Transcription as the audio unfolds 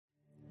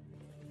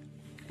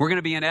We're going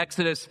to be in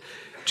Exodus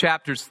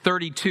chapters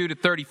 32 to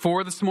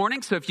 34 this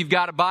morning. So if you've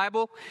got a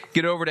Bible,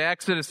 get over to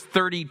Exodus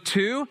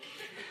 32.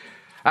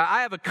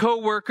 I have a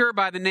coworker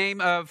by the name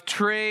of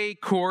Trey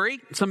Corey.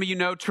 Some of you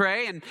know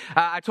Trey, and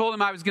I told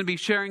him I was going to be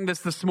sharing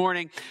this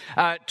morning.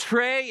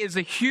 Trey is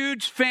a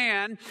huge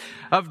fan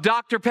of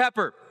Dr.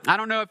 Pepper. I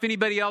don't know if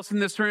anybody else in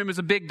this room is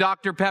a big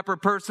Dr. Pepper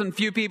person,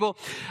 few people.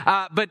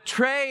 But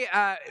Trey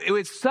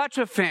is such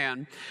a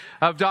fan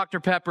of Dr.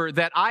 Pepper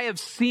that I have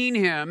seen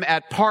him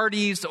at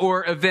parties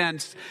or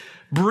events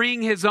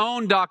bring his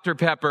own Dr.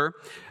 Pepper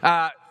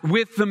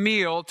with the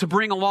meal, to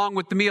bring along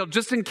with the meal,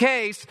 just in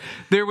case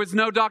there was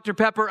no Dr.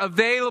 Pepper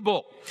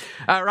available.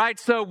 Right?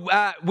 So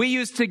we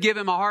used to give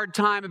him a hard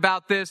time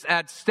about this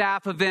at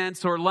staff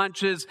events or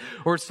lunches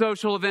or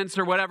social events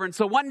or whatever. And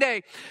so one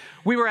day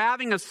we were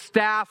having a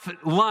staff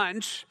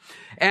lunch,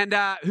 and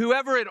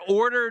whoever had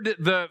ordered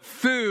the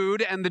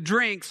food and the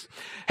drinks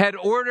had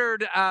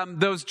ordered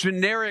those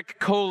generic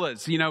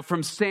colas,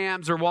 from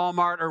Sam's or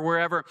Walmart or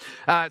wherever.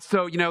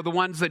 So, the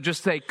ones that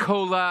just say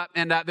cola.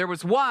 And there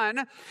was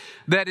one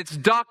that it's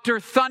Dr.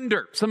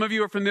 Thunder. Some of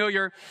you are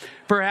familiar,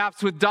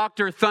 perhaps, with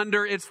Dr.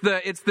 Thunder. It's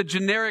the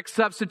generic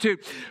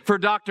substitute for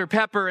Dr.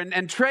 Pepper.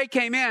 And Trey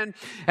came in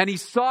and he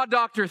saw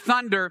Dr.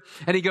 Thunder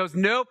and he goes,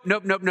 nope,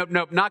 not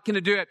going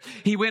to do it.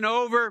 He went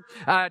over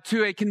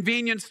to a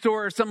convenience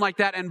store or something like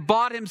that and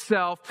bought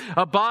himself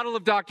a bottle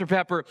of Dr.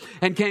 Pepper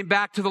and came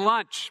back to the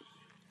lunch.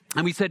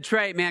 And we said,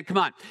 Trey, man, come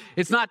on.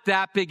 It's not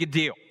that big a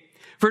deal.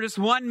 For just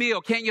one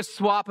meal, can't you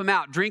swap them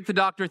out? Drink the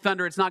Dr.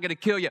 Thunder. It's not going to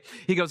kill you.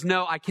 He goes,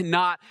 no, I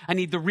cannot. I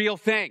need the real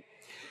thing.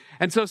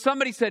 And so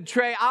somebody said,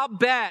 Trey, I'll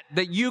bet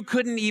that you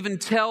couldn't even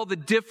tell the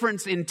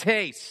difference in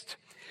taste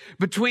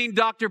between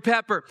Dr.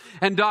 Pepper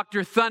and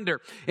Dr.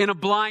 Thunder in a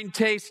blind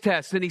taste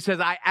test. And he says,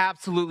 I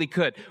absolutely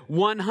could.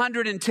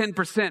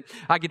 110%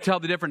 I could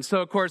tell the difference.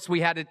 So of course we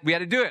had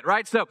to do it,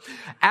 right? So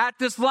at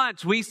this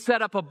lunch, we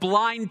set up a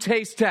blind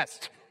taste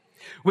test.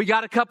 We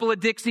got a couple of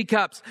Dixie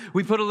cups.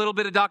 We put a little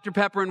bit of Dr.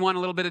 Pepper in one, a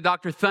little bit of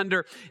Dr.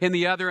 Thunder in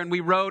the other, and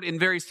we wrote in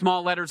very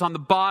small letters on the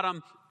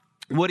bottom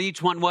what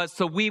each one was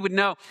so we would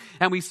know.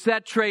 And we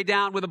set Trey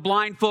down with a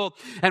blindfold,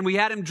 and we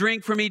had him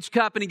drink from each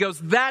cup, and he goes,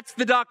 that's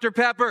the Dr.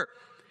 Pepper.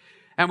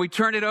 And we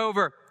turned it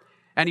over,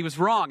 and he was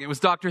wrong. It was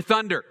Dr.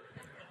 Thunder.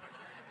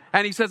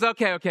 And he says,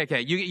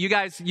 okay. You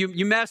guys,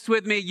 you messed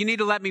with me. You need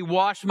to let me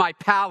wash my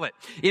palate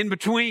in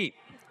between.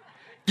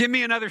 Give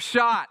me another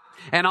shot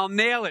and I'll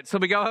nail it. So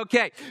we go,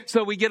 okay.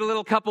 So we get a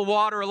little cup of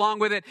water along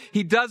with it.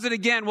 He does it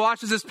again,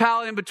 washes his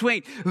palate in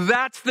between.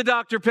 That's the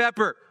Dr.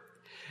 Pepper.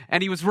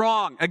 And he was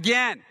wrong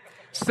again.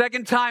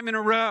 Second time in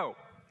a row.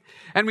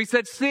 And we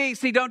said, see,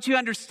 don't you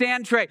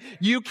understand, Trey?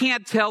 You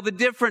can't tell the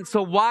difference.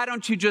 So why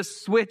don't you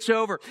just switch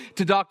over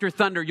to Dr.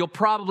 Thunder? You'll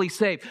probably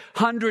save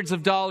hundreds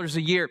of dollars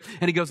a year.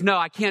 And he goes, no,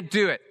 I can't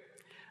do it.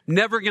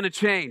 Never going to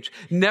change.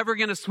 Never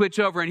going to switch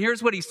over. And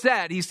here's what he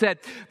said. He said,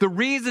 the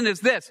reason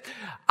is this.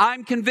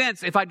 I'm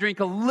convinced if I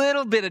drink a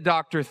little bit of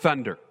Dr.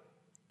 Thunder,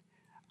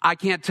 I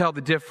can't tell the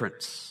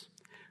difference.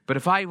 But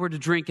if I were to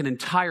drink an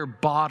entire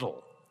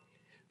bottle,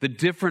 the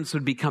difference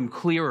would become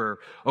clearer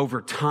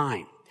over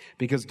time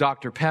because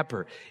Dr.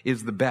 Pepper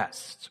is the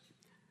best.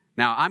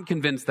 Now, I'm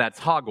convinced that's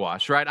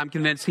hogwash, right? I'm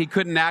convinced he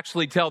couldn't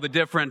actually tell the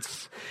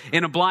difference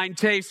in a blind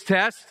taste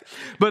test.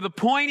 But the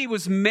point he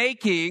was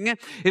making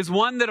is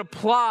one that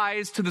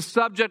applies to the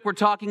subject we're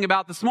talking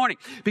about this morning.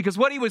 Because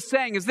what he was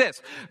saying is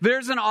this: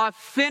 there's an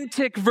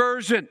authentic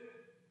version.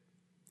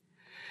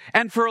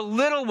 And for a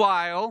little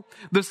while,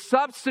 the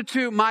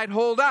substitute might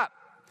hold up.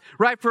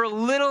 Right? For a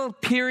little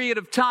period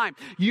of time,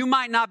 you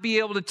might not be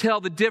able to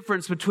tell the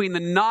difference between the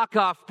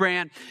knockoff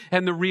brand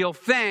and the real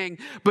thing.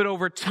 But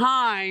over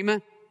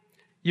time,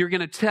 you're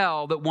going to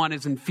tell that one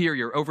is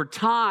inferior. Over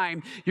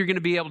time, you're going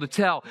to be able to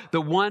tell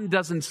that one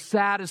doesn't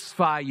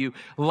satisfy you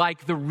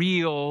like the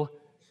real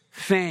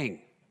thing.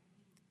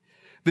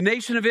 The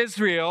nation of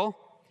Israel,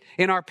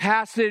 in our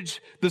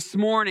passage this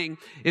morning,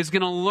 is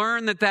going to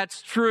learn that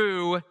that's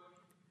true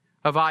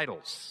of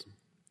idols.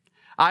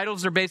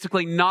 Idols are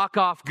basically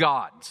knockoff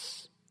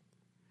gods.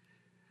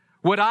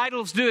 What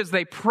idols do is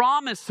they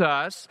promise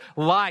us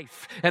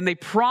life, and they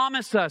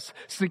promise us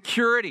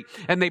security,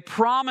 and they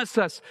promise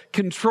us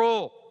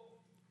control.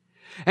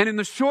 And in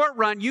the short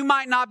run, you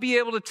might not be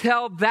able to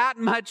tell that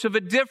much of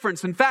a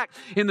difference. In fact,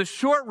 in the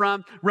short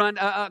run,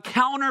 a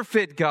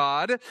counterfeit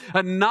God,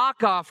 a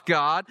knockoff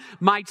God,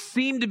 might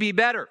seem to be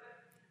better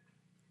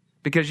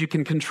because you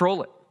can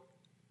control it,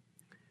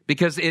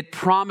 because it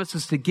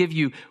promises to give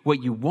you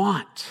what you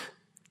want.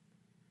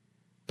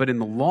 But in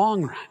the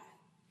long run,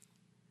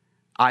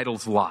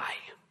 idols lie.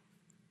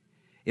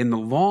 In the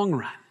long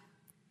run,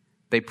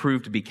 they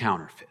prove to be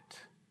counterfeit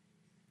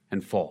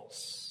and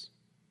false.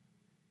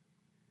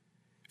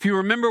 If you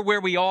remember where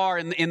we are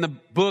in the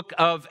book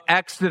of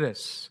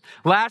Exodus,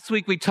 last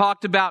week we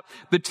talked about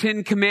the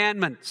 10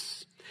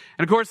 Commandments.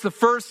 And of course, the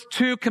first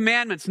two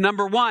commandments,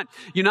 number one,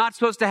 you're not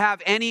supposed to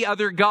have any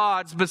other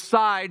gods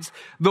besides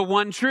the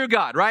one true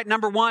God, right?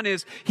 Number one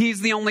is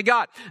He's the only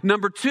God.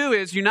 Number two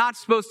is you're not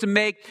supposed to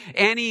make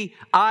any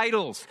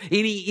idols,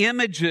 any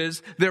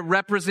images that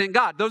represent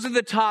God. Those are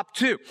the top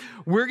two.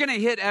 We're going to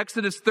hit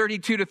Exodus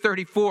 32 to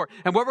 34.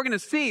 And what we're going to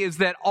see is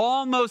that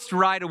almost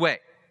right away,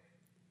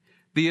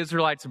 the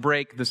Israelites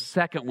break the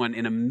second one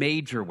in a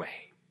major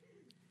way.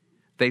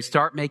 They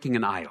start making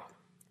an idol.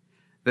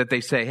 That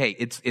they say, hey,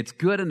 it's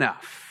good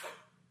enough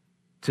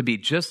to be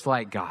just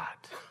like God.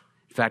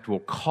 In fact, we'll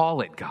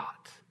call it God.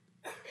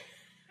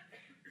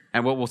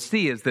 And what we'll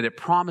see is that it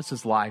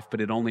promises life,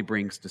 but it only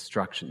brings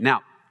destruction.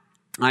 Now,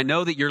 I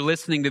know that you're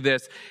listening to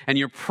this and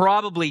you're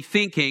probably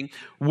thinking,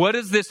 what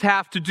does this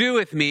have to do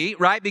with me,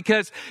 right?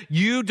 Because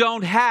you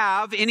don't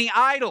have any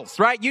idols,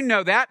 right? You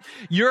know that.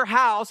 Your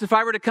house, if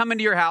I were to come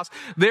into your house,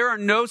 there are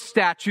no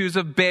statues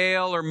of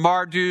Baal or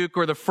Marduk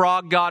or the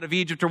frog god of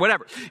Egypt or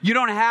whatever. You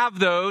don't have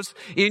those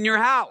in your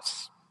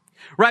house,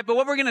 right? But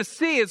what we're going to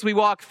see as we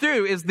walk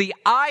through is the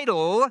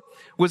idol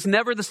was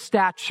never the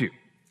statue.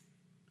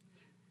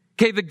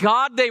 Okay, the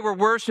God they were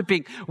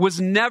worshiping was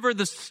never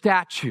the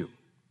statue.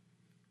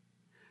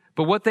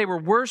 But what they were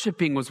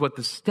worshiping was what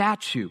the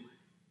statue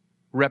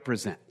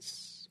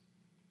represents.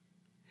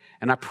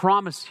 And I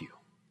promise you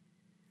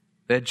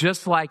that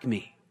just like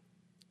me,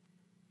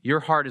 your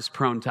heart is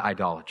prone to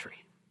idolatry.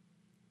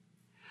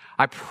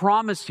 I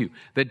promise you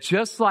that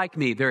just like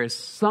me, there is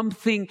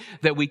something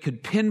that we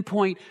could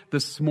pinpoint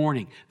this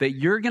morning that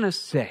you're going to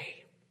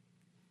say,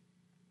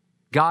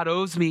 God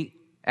owes me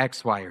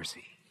X, Y, or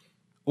Z.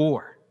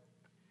 Or,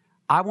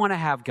 I want to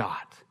have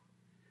God,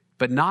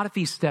 but not if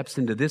He steps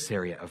into this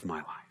area of my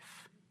life.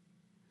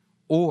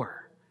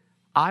 Or,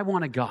 I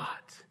want a God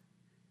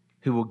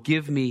who will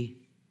give me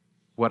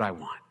what I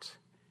want.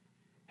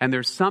 And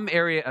there's some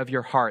area of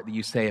your heart that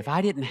you say, if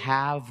I didn't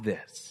have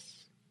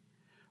this,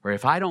 or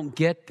if I don't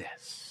get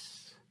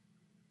this,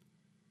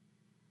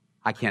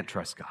 I can't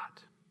trust God.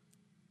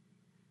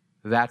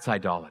 That's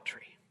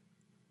idolatry.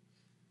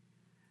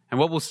 And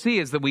what we'll see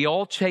is that we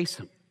all chase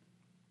Him.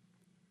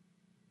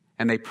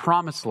 And they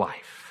promise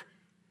life,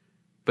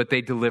 but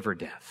they deliver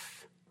death.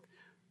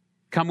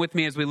 Come with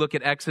me as we look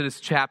at Exodus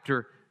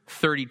chapter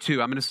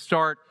 32. I'm going to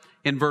start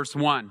in verse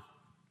 1.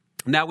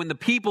 Now, when the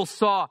people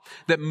saw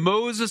that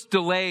Moses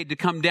delayed to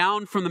come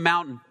down from the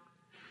mountain,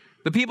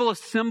 the people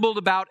assembled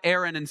about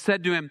Aaron and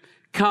said to him,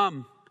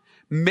 "Come,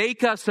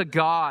 make us a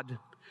god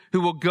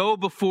who will go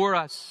before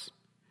us.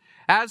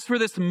 As for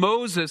this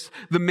Moses,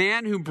 the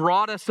man who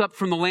brought us up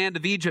from the land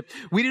of Egypt,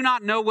 we do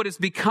not know what has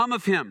become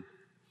of him."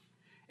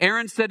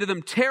 Aaron said to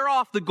them, "Tear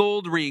off the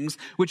gold rings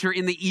which are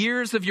in the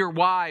ears of your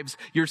wives,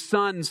 your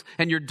sons,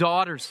 and your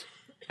daughters,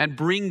 and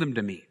bring them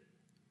to me."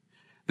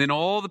 Then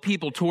all the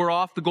people tore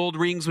off the gold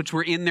rings which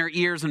were in their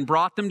ears and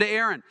brought them to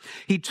Aaron.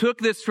 He took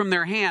this from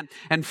their hand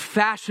and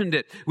fashioned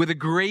it with a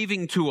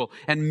graving tool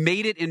and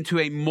made it into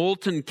a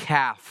molten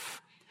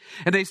calf.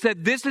 And they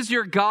said, "This is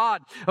your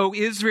God, O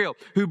Israel,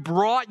 who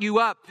brought you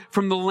up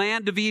from the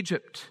land of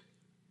Egypt."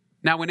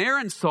 Now when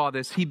Aaron saw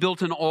this, he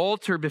built an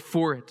altar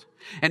before it.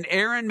 And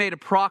Aaron made a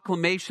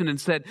proclamation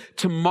and said,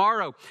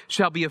 "Tomorrow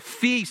shall be a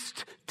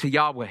feast to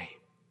Yahweh."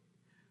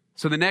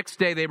 So the next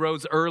day they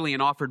rose early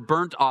and offered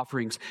burnt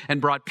offerings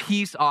and brought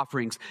peace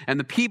offerings. And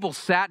the people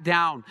sat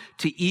down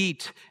to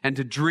eat and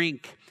to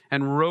drink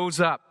and rose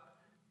up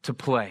to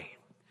play.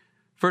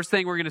 First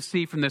thing we're going to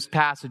see from this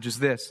passage is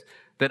this,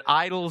 that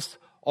idols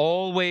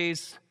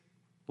always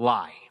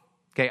lie.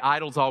 Okay,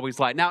 idols always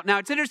lie. Now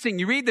it's interesting.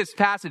 You read this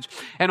passage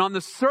and on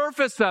the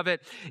surface of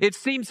it, it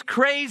seems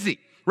crazy.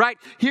 Right?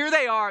 Here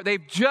they are.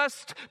 They've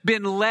just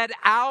been led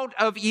out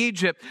of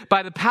Egypt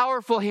by the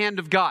powerful hand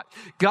of God.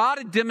 God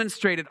had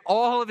demonstrated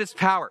all of His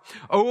power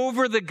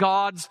over the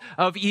gods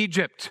of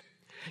Egypt.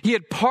 He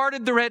had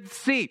parted the Red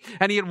Sea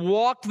and He had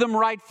walked them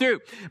right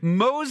through.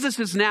 Moses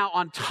is now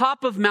on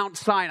top of Mount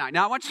Sinai.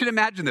 Now I want you to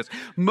imagine this.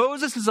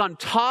 Moses is on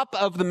top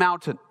of the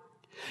mountain.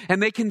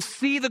 And they can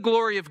see the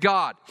glory of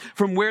God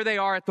from where they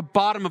are at the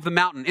bottom of the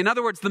mountain. In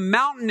other words, the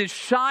mountain is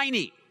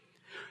shiny,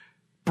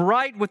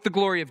 bright with the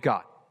glory of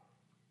God.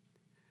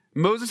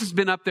 Moses has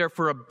been up there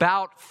for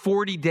about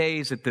 40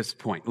 days at this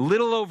point, a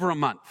little over a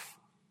month.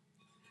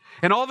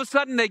 And all of a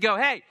sudden they go,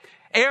 "Hey,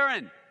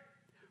 Aaron,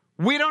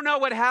 we don't know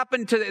what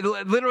happened to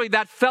literally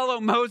that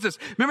fellow Moses.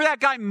 Remember that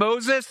guy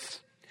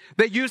Moses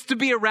that used to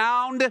be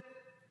around?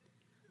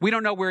 We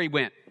don't know where he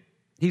went.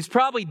 He's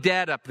probably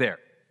dead up there.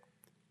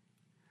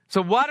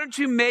 So why don't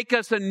you make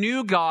us a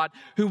new God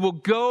who will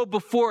go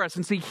before us?"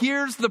 And see,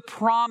 here's the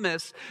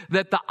promise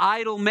that the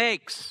idol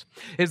makes,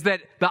 is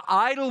that the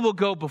idol will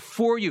go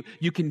before you.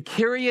 You can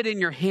carry it in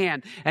your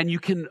hand and you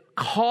can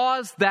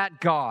cause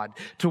that God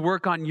to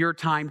work on your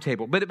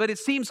timetable. But it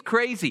seems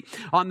crazy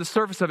on the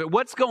surface of it.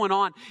 What's going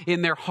on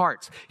in their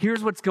hearts?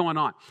 Here's what's going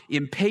on.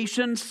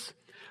 Impatience,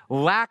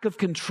 lack of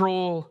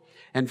control,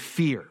 and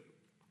fear.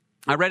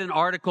 I read an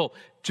article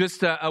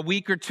just a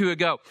week or two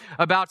ago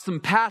about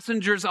some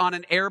passengers on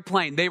an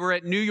airplane. They were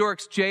at New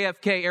York's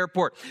JFK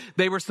airport.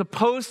 They were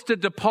supposed to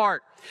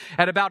depart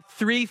at about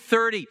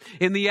 3:30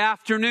 in the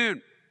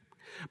afternoon.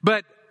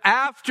 But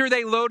after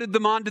they loaded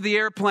them onto the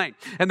airplane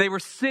and they were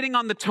sitting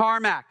on the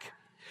tarmac,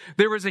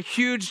 there was a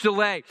huge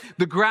delay.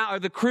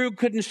 The crew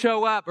couldn't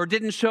show up or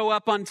didn't show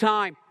up on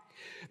time.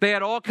 They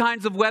had all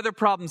kinds of weather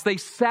problems. They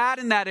sat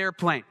in that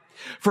airplane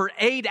for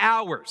 8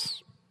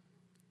 hours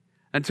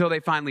until they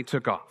finally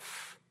took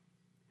off.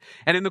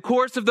 And in the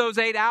course of those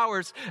 8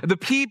 hours, the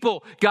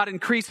people got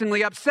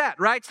increasingly upset,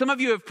 right? Some of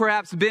you have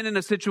perhaps been in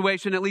a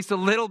situation at least a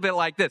little bit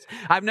like this.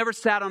 I've never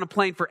sat on a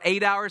plane for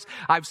 8 hours.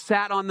 I've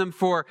sat on them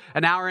for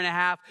an hour and a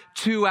half,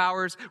 2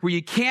 hours, where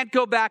you can't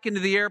go back into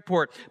the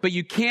airport, but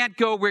you can't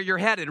go where you're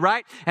headed,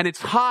 right? And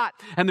it's hot,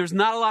 and there's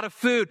not a lot of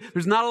food.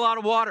 There's not a lot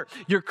of water.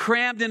 You're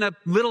crammed in a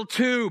little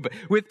tube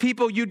with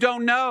people you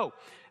don't know,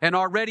 and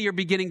already you're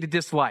beginning to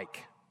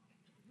dislike.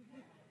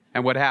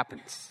 And what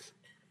happens?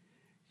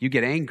 You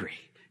get angry.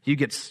 You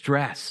get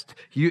stressed.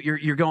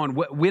 You're going,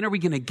 when are we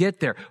going to get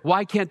there?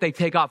 Why can't they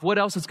take off? What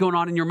else is going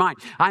on in your mind?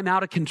 I'm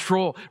out of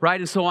control,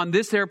 right? And so on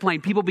this airplane,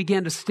 people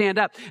began to stand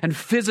up and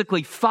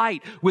physically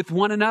fight with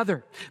one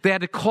another. They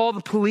had to call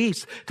the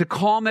police to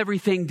calm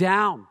everything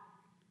down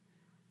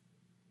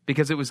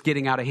because it was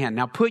getting out of hand.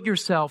 Now put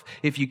yourself,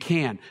 if you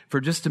can, for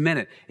just a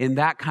minute in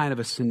that kind of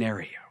a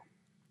scenario.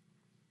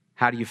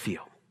 How do you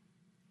feel?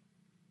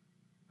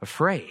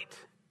 Afraid,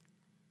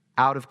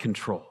 out of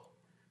control,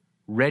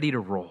 ready to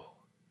roll.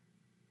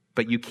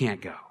 But you can't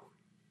go.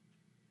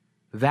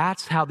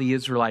 That's how the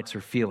Israelites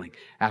are feeling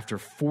after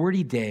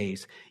 40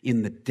 days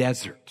in the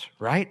desert,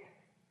 right?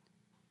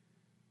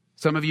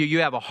 Some of you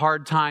have a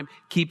hard time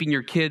keeping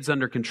your kids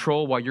under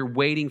control while you're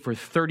waiting for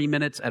 30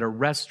 minutes at a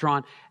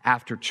restaurant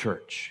after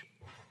church.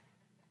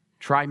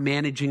 Try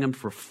managing them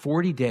for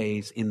 40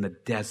 days in the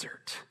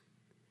desert,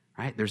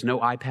 right? There's no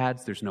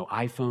iPads, there's no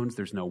iPhones,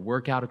 there's no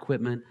workout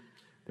equipment,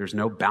 there's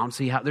no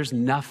bouncy house, there's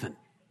nothing.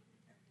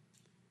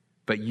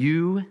 But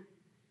you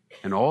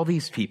and all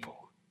these people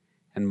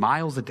and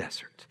miles of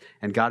desert.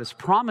 And God has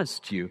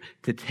promised you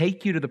to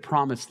take you to the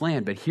promised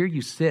land. But here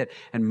you sit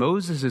and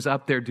Moses is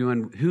up there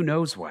doing who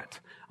knows what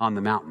on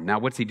the mountain. Now,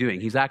 what's he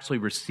doing? He's actually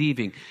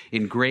receiving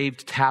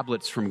engraved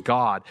tablets from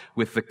God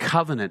with the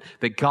covenant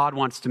that God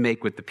wants to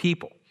make with the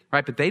people,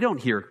 right? But they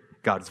don't hear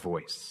God's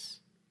voice.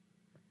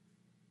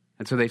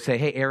 And so they say,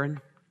 hey, Aaron,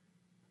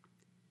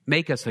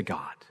 make us a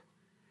God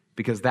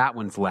because that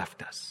one's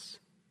left us.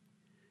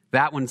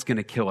 That one's going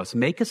to kill us.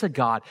 Make us a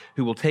God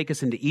who will take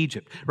us into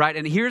Egypt, right?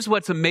 And here's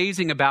what's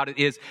amazing about it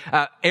is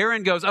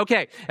Aaron goes,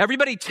 okay,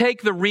 everybody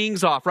take the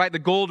rings off, right? The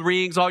gold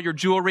rings, all your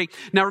jewelry.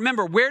 Now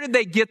remember, where did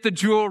they get the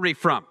jewelry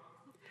from?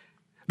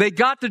 They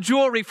got the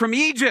jewelry from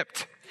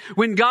Egypt.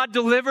 When God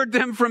delivered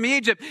them from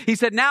Egypt, he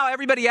said, now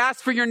everybody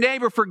ask for your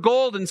neighbor for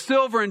gold and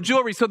silver and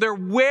jewelry. So they're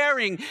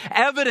wearing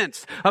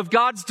evidence of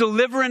God's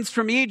deliverance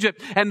from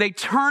Egypt, and they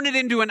turn it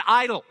into an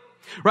idol.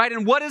 Right?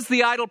 And what is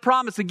the idol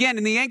promise? Again,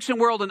 in the ancient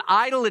world, an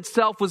idol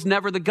itself was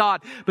never the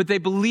God, but they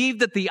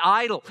believed that the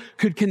idol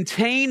could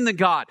contain the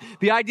God.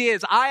 The idea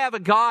is, I have a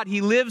God,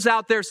 he lives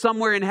out there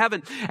somewhere in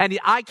heaven, and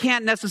I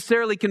can't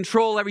necessarily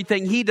control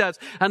everything he does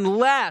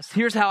unless,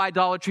 here's how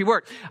idolatry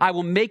works. I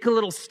will make a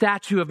little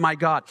statue of my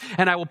God,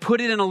 and I will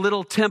put it in a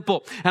little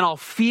temple, and I'll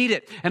feed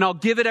it, and I'll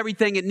give it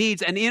everything it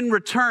needs, and in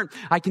return,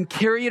 I can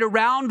carry it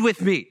around with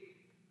me,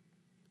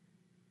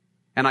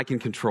 and I can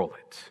control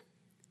it.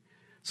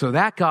 So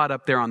that God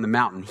up there on the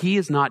mountain, he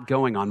is not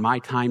going on my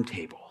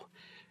timetable.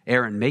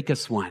 Aaron, make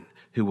us one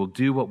who will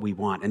do what we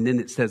want. And then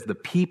it says the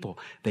people,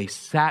 they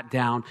sat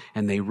down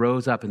and they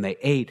rose up and they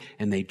ate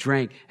and they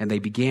drank and they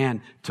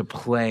began to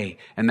play.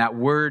 And that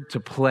word to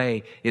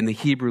play in the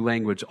Hebrew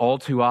language, all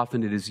too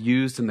often it is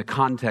used in the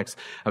context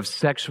of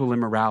sexual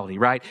immorality,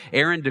 right?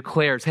 Aaron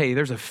declares, hey,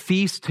 there's a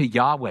feast to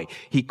Yahweh.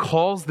 He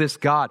calls this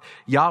God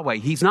Yahweh.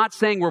 He's not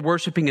saying we're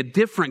worshiping a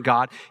different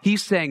God.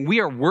 He's saying we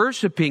are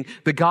worshiping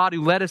the God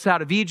who led us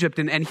out of Egypt.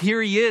 And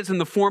here he is in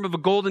the form of a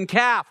golden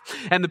calf.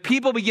 And the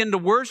people begin to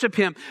worship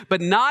him,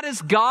 but not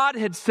as God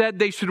had said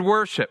they should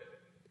worship,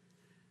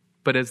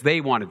 but as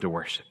they wanted to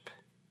worship.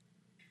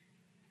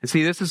 And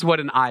see, this is what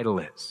an idol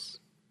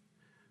is.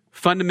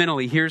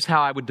 Fundamentally, here's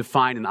how I would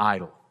define an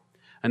idol.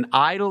 An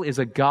idol is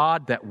a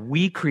God that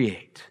we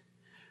create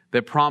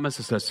that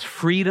promises us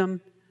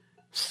freedom,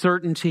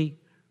 certainty,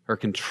 or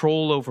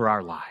control over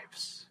our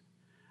lives.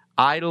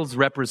 Idols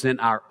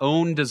represent our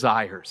own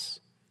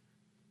desires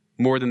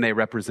more than they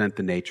represent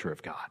the nature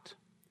of God.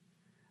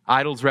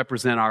 Idols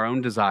represent our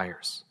own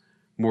desires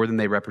more than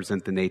they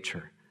represent the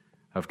nature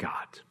of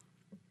God.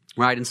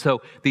 Right? And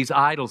so these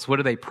idols, what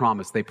do they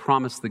promise? They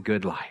promise the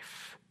good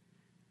life.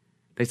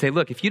 They say,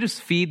 look, if you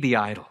just feed the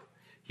idol,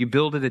 you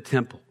build it a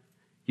temple,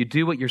 you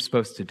do what you're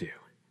supposed to do,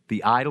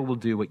 the idol will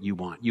do what you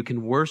want. You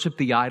can worship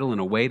the idol in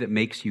a way that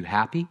makes you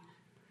happy.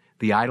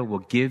 The idol will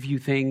give you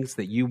things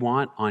that you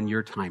want on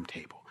your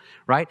timetable.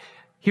 Right?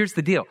 Here's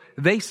the deal.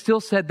 They still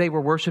said they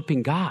were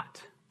worshiping God.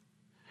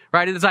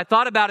 Right? And as I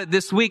thought about it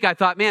this week, I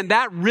thought, man,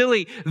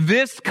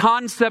 this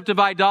concept of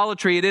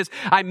idolatry, it is,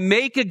 I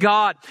make a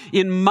God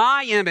in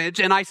my image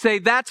and I say,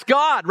 that's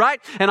God,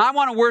 right? And I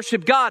want to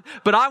worship God,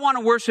 but I want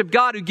to worship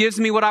God who gives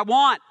me what I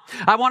want.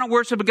 I want to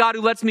worship a God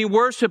who lets me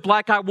worship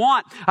like I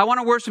want. I want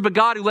to worship a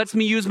God who lets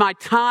me use my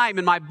time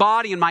and my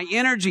body and my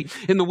energy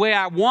in the way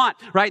I want,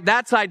 right?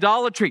 That's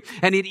idolatry.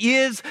 And it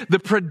is the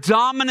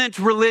predominant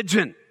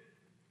religion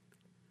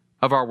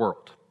of our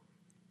world.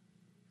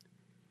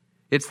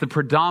 It's the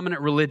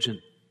predominant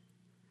religion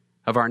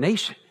of our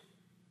nation.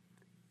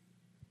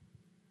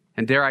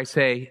 And dare I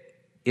say,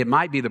 it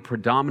might be the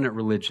predominant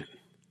religion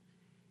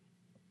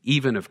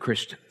even of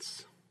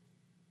Christians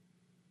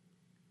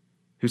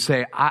who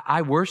say,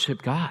 I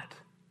worship God.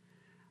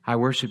 I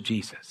worship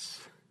Jesus.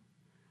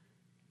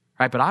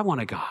 Right? But I want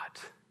a God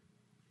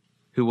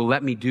who will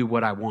let me do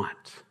what I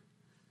want.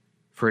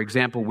 For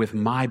example, with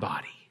my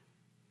body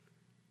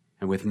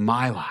and with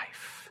my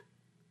life.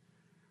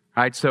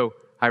 Right? So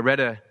I read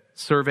a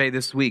survey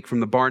this week from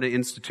the Barna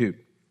Institute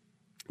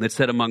that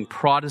said among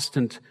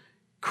Protestant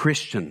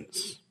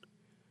Christians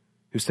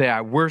who say,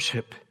 I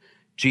worship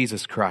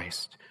Jesus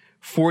Christ,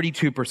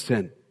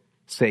 42%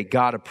 say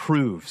God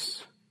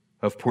approves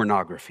of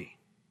pornography.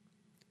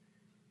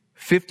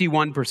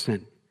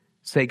 51%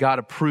 say God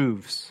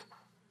approves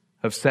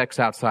of sex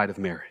outside of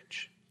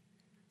marriage.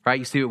 Right?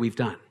 You see what we've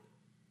done?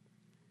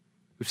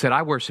 We've said,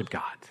 I worship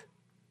God,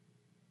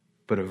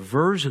 but a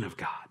version of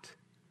God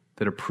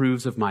that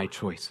approves of my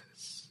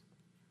choices.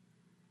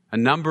 A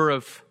number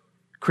of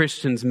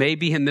Christians,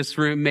 maybe in this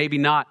room, maybe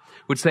not,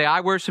 would say, I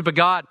worship a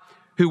God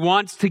who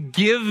wants to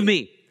give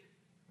me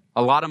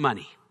a lot of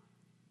money,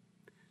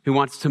 who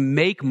wants to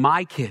make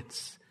my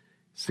kids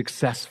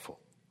successful,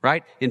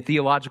 right? In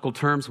theological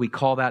terms, we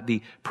call that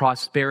the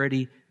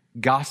prosperity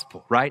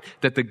gospel, right?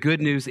 That the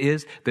good news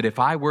is that if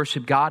I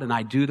worship God and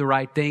I do the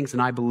right things and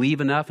I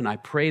believe enough and I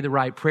pray the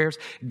right prayers,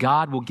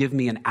 God will give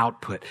me an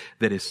output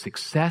that is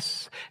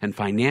success and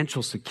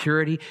financial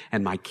security,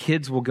 and my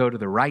kids will go to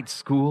the right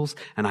schools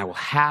and I will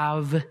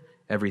have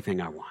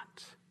everything I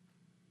want.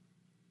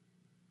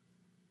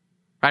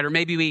 Right? Or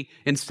maybe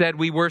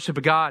we worship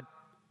a God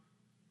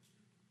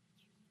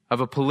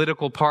of a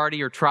political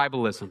party or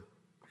tribalism.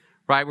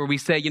 Right, where we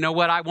say, you know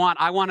what I want?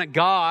 I want a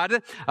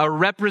God, a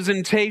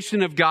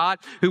representation of God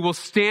who will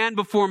stand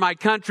before my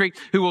country,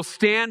 who will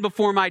stand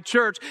before my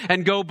church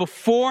and go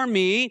before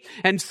me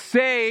and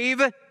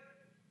save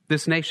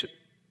this nation.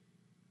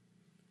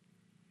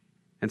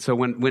 And so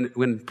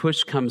when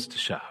push comes to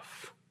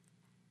shove,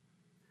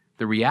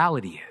 the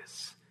reality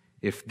is,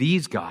 if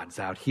these gods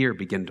out here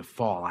begin to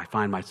fall, I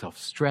find myself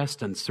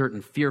stressed,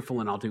 uncertain, fearful,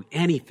 and I'll do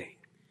anything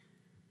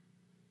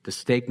to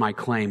stake my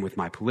claim with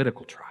my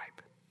political tribe.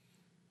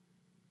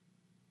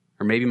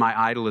 Or maybe my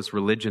idol is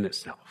religion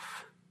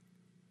itself.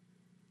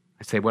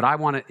 I say, what I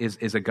want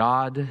is a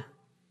God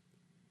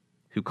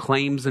who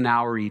claims an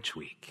hour each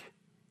week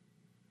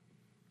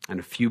and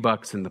a few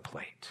bucks in the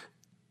plate.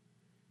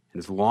 And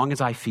as long as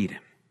I feed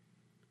him,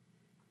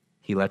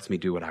 he lets me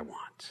do what I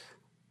want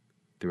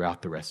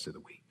throughout the rest of the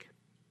week.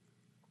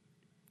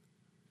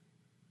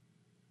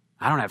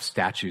 I don't have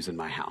statues in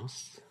my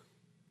house.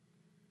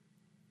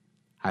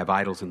 I have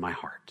idols in my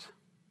heart.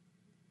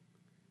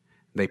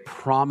 They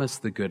promise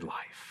the good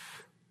life.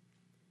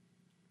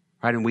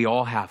 Right? And we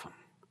all have them.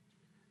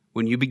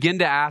 When you begin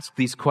to ask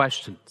these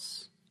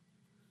questions,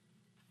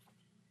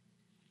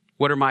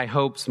 what are my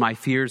hopes, my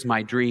fears,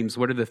 my dreams?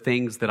 What are the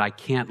things that I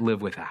can't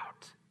live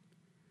without?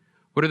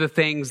 What are the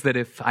things that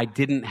if I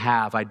didn't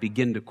have, I'd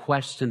begin to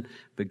question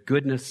the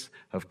goodness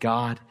of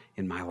God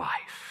in my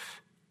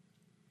life?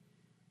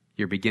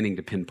 You're beginning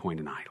to pinpoint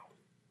an idol.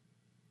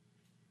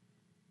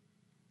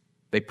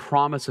 They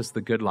promise us the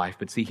good life,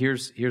 but see,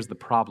 here's the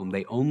problem.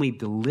 They only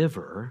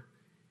deliver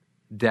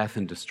death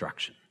and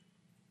destruction.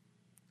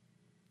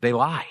 They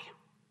lie.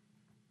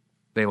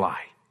 They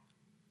lie.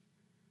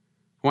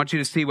 I want you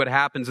to see what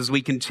happens as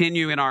we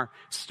continue in our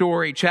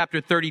story,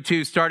 chapter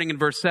 32, starting in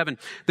verse 7.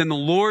 Then the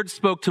Lord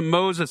spoke to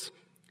Moses,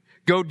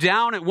 "Go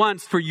down at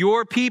once, for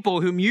your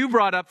people whom you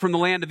brought up from the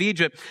land of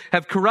Egypt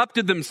have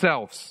corrupted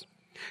themselves.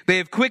 They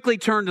have quickly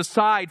turned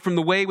aside from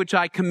the way which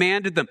I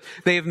commanded them.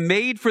 They have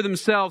made for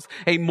themselves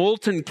a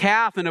molten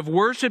calf and have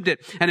worshipped it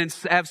and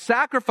have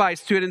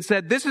sacrificed to it and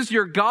said, 'This is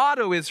your God,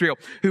 O Israel,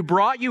 who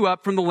brought you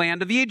up from the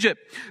land of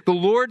Egypt.' The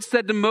Lord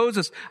said to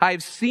Moses, 'I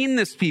have seen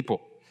this people,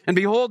 and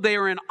behold, they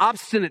are an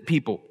obstinate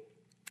people.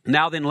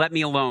 Now then, let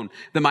me alone,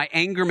 that my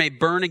anger may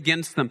burn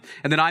against them,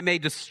 and that I may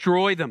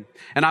destroy them,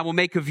 and I will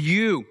make of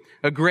you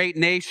a great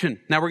nation.'"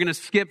 Now we're going to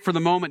skip for the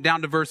moment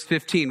down to verse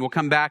 15. We'll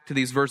come back to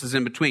these verses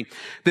in between.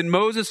 "Then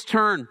Moses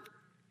turned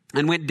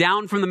and went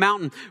down from the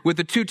mountain with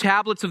the 2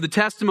 tablets of the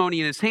testimony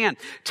in his hand,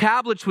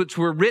 tablets which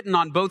were written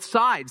on both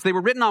sides. They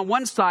were written on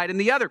one side and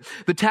the other.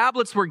 The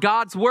tablets were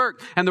God's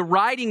work, and the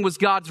writing was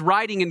God's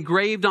writing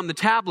engraved on the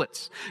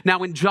tablets. Now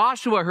when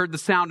Joshua heard the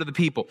sound of the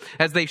people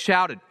as they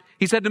shouted,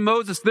 he said to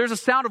Moses, 'There's a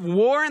sound of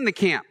war in the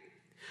camp.'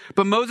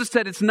 But Moses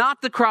said, 'It's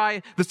not the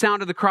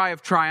sound of the cry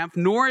of triumph,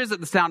 nor is it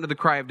the sound of the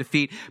cry of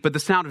defeat, but the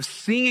sound of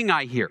singing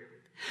I hear.'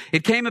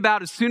 It came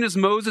about as soon as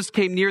Moses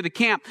came near the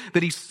camp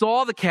that he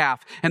saw the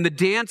calf and the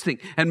dancing,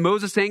 and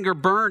Moses' anger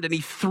burned, and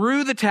he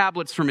threw the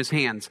tablets from his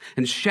hands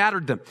and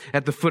shattered them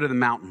at the foot of the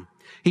mountain.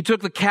 He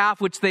took the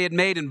calf which they had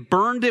made and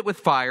burned it with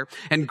fire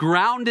and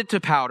ground it to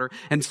powder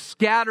and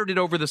scattered it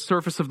over the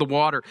surface of the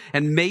water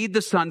and made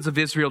the sons of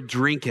Israel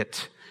drink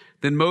it.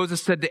 Then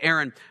Moses said to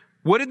Aaron,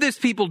 "What did this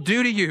people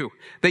do to you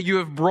that you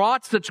have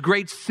brought such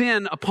great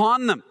sin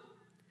upon them?"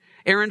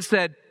 Aaron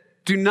said,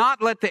 "Do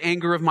not let the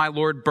anger of my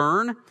Lord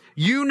burn.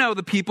 You know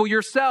the people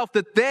yourself,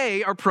 that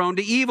they are prone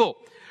to evil.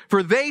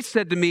 For they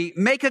said to me,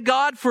 'Make a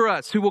god for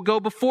us who will go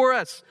before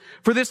us.'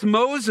 For this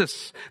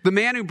Moses, the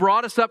man who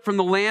brought us up from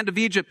the land of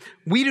Egypt,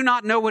 we do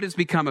not know what has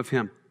become of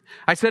him.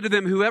 I said to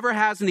them, 'Whoever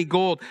has any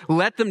gold,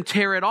 let them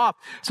tear it off.'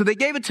 So they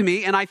gave it to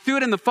me, and I threw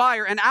it in the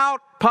fire, and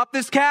out popped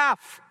this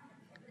calf."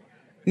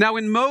 Now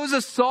when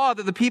Moses saw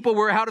that the people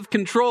were out of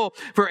control,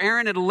 for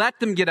Aaron had let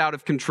them get out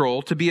of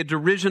control to be a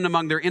derision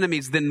among their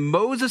enemies, then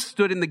Moses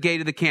stood in the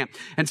gate of the camp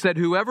and said,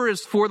 "Whoever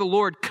is for the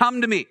Lord,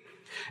 come to me."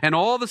 And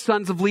all the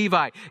sons of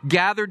Levi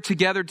gathered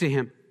together to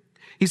him.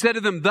 He said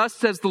to them, "Thus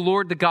says the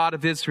Lord, the God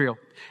of Israel,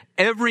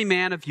 every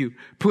man of you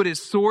put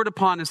his sword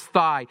upon his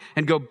thigh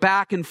and go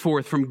back and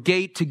forth from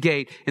gate to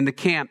gate in the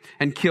camp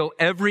and kill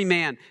every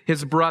man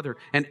his brother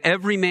and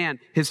every man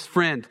his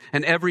friend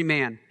and every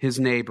man his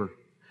neighbor."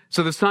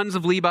 So the sons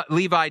of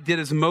Levi did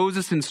as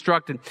Moses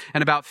instructed,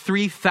 and about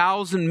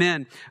 3,000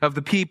 men of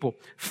the people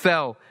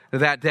fell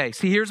that day.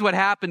 See, here's what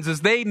happens is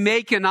they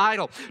make an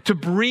idol to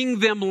bring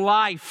them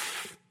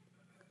life,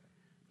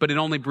 but it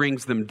only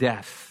brings them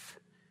death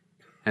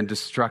and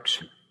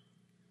destruction.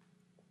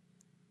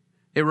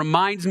 It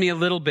reminds me a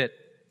little bit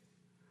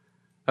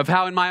of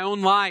how in my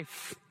own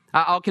life,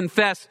 I'll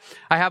confess,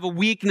 I have a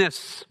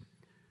weakness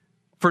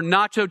for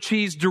nacho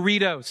cheese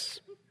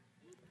Doritos.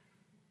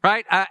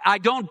 Right? I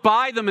don't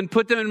buy them and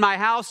put them in my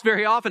house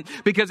very often,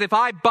 because if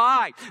I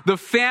buy the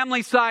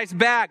family-sized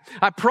bag,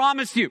 I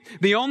promise you,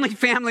 the only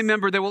family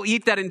member that will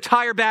eat that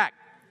entire bag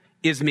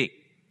is me.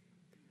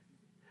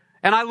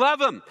 And I love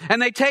them,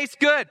 and they taste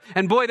good.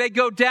 And boy, they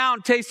go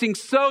down tasting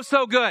so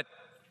good.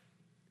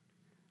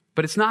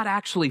 But it's not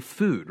actually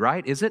food,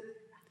 right? Is it?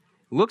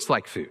 It looks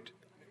like food.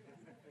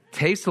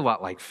 Tastes a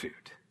lot like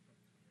food.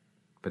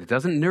 But it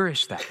doesn't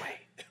nourish that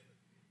way.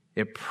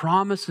 It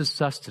promises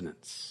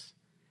sustenance.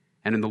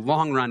 And in the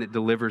long run, it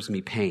delivers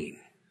me pain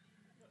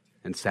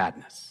and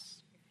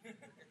sadness.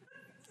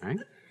 Right?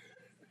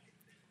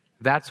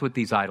 That's what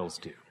these idols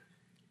do. All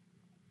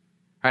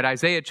right,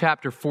 Isaiah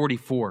chapter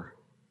 44,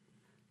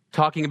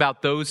 talking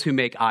about those who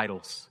make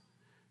idols,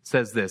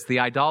 says this: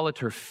 "The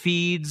idolater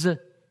feeds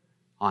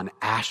on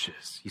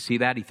ashes." You see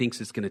that? He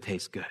thinks it's going to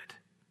taste good.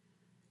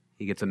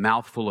 He gets a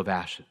mouthful of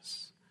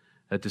ashes.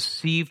 A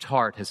deceived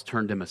heart has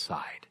turned him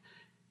aside,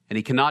 and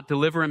he cannot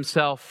deliver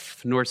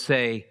himself nor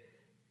say,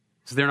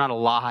 "Is there not a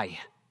lie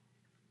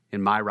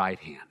in my right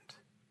hand?"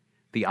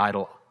 The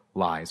idol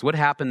lies. What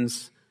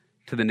happens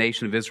to the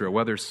nation of Israel?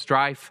 Well, there's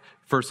strife,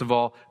 first of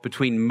all,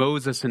 between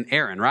Moses and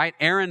Aaron, right?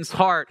 Aaron's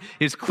heart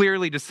is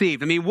clearly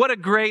deceived. I mean, what a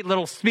great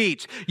little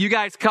speech. You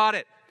guys caught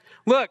it.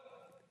 Look,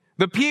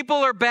 the people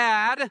are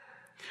bad.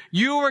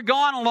 You were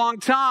gone a long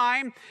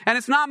time, and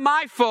it's not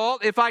my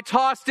fault if I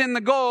tossed in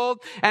the gold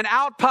and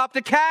out popped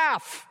a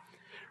calf,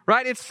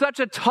 right? It's such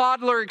a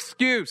toddler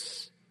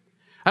excuse.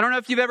 I don't know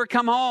if you've ever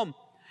come home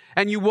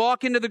and you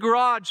walk into the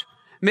garage.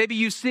 Maybe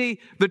you see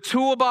the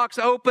toolbox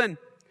open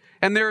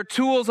and there are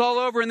tools all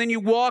over. And then you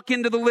walk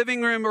into the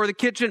living room or the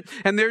kitchen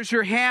and there's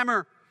your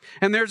hammer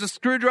and there's a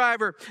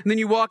screwdriver. And then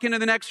you walk into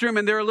the next room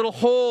and there are little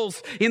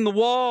holes in the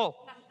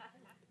wall.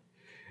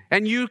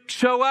 And you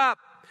show up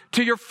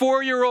to your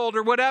 4-year-old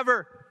or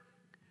whatever.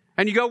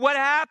 And you go, "What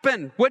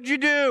happened? What'd you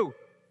do?"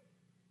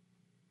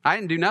 "I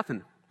didn't do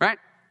nothing," right?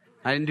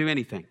 "I didn't do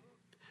anything."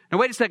 Now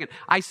wait a second.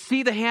 I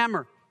see the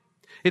hammer.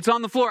 It's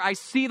on the floor. I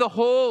see the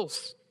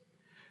holes.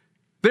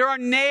 There are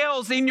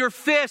nails in your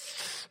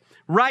fists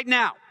right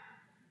now.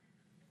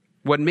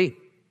 Wasn't me,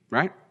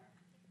 right?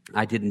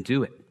 I didn't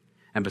do it.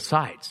 And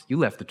besides, you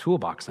left the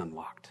toolbox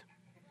unlocked.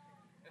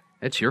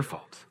 It's your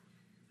fault.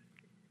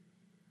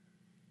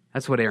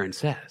 That's what Aaron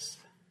says.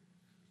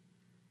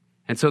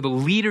 And so the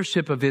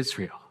leadership of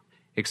Israel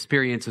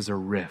experiences a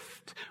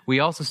rift.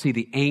 We also see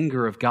the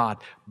anger of God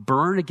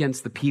burn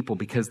against the people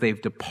because they've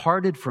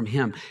departed from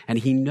him. And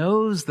he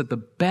knows that the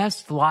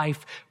best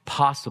life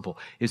possible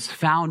is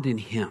found in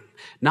him.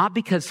 Not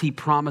because he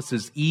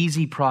promises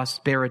easy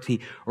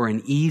prosperity or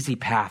an easy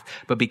path,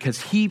 but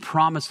because he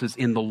promises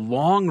in the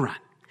long run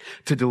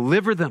to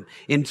deliver them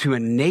into a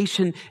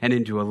nation and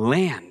into a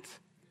land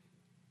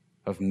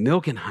of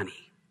milk and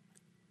honey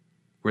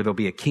where there'll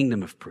be a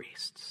kingdom of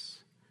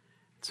priests.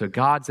 So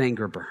God's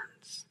anger burns.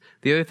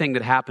 The other thing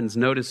that happens,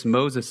 notice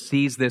Moses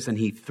sees this and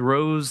he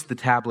throws the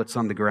tablets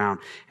on the ground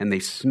and they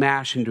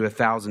smash into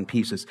 1,000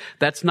 pieces.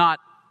 That's not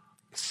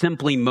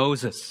simply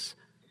Moses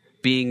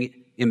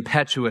being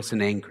impetuous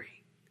and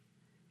angry.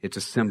 It's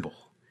a symbol.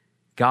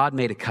 God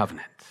made a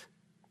covenant.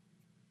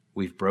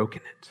 We've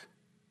broken it.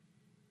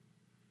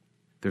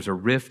 There's a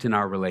rift in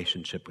our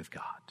relationship with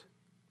God.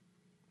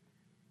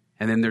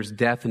 And then there's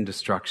death and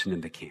destruction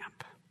in the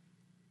camp.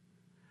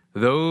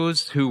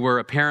 Those who were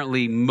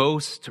apparently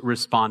most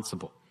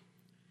responsible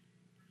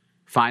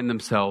find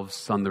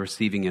themselves on the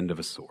receiving end of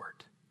a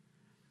sword,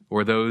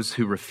 or those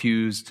who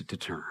refused to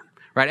turn.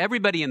 Right?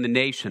 Everybody in the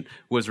nation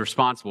was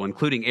responsible,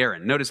 including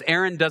Aaron. Notice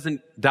Aaron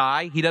doesn't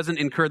die. He doesn't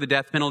incur the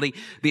death penalty.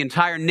 The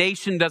entire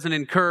nation doesn't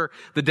incur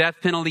the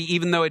death penalty,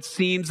 even though it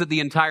seems that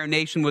the entire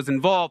nation was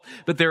involved.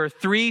 But there are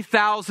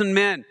 3,000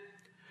 men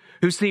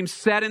who seem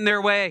set in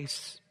their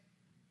ways,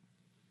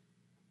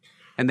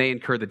 and they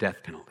incur the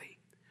death penalty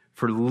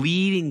for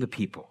leading the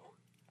people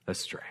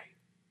astray.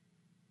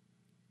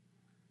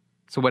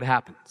 So what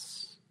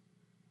happens?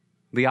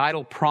 The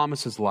idol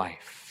promises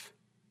life,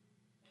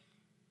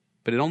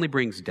 but it only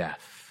brings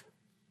death.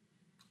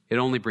 It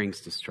only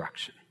brings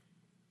destruction.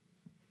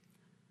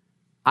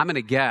 I'm going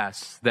to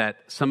guess that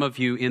some of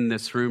you in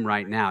this room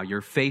right now,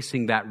 you're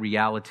facing that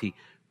reality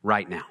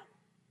right now.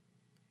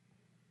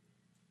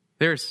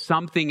 There's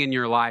something in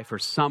your life or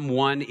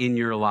someone in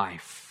your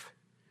life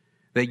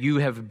that you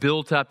have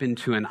built up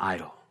into an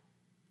idol.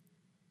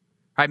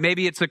 Right?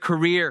 Maybe it's a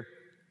career.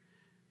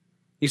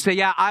 You say,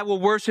 yeah, I will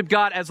worship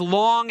God as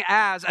long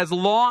as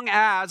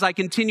I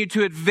continue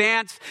to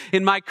advance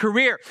in my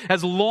career,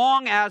 as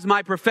long as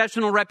my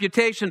professional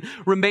reputation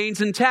remains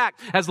intact,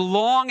 as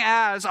long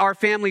as our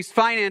family's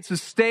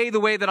finances stay the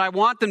way that I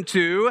want them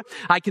to,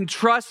 I can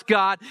trust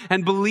God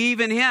and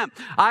believe in Him.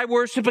 I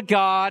worship a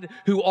God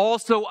who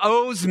also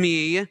owes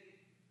me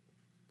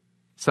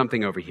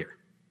something over here.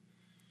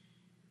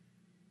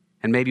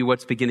 And maybe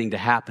what's beginning to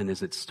happen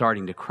is it's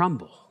starting to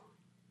crumble.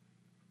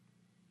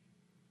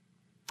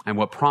 And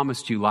what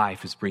promised you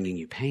life is bringing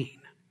you pain.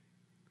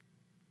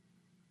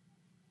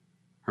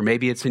 Or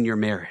maybe it's in your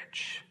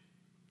marriage.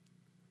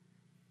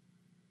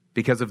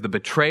 Because of the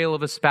betrayal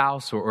of a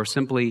spouse or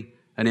simply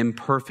an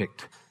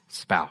imperfect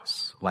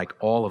spouse, like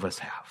all of us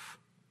have.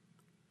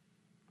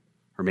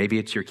 Or maybe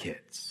it's your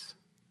kids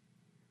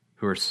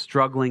who are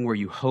struggling where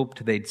you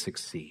hoped they'd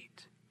succeed,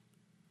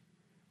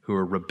 who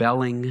are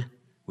rebelling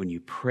when you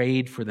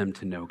prayed for them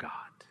to know God.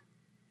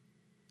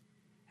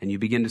 And you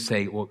begin to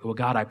say, well,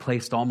 God, I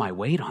placed all my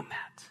weight on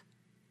that.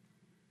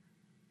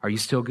 Are you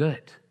still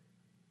good?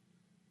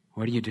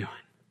 What are you doing?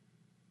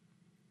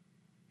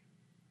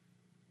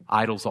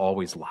 Idols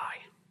always lie.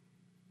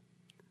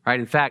 Right?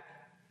 In fact,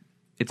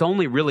 it's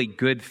only really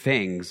good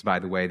things, by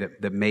the way,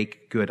 that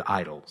make good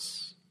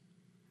idols.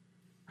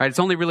 Right? It's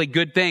only really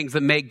good things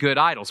that make good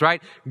idols,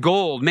 right?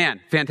 Gold,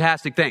 man,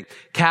 fantastic thing.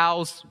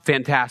 Cows,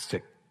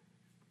 fantastic.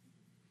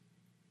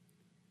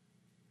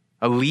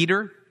 A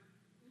leader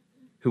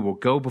who will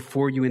go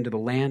before you into the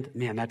land,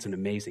 man, that's an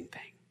amazing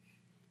thing.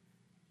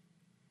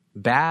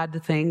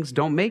 Bad things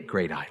don't make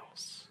great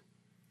idols.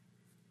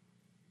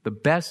 The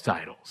best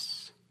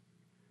idols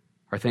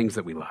are things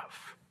that we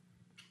love.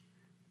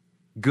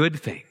 Good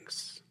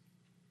things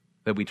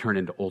that we turn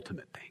into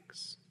ultimate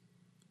things.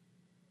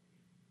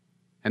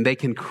 And they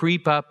can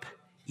creep up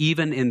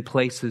even in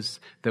places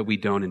that we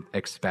don't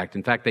expect.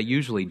 In fact, they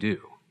usually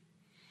do.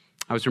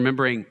 I was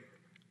remembering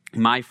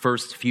my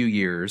first few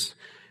years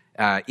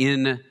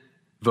in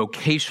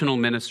vocational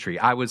ministry.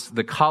 I was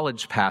the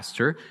college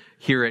pastor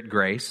here at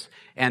Grace,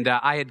 and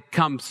I had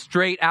come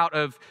straight out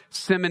of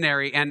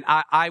seminary, and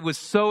I was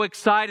so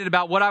excited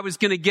about what I was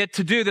going to get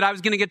to do, that I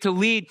was going to get to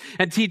lead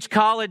and teach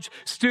college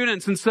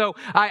students. And so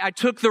I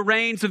took the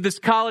reins of this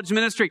college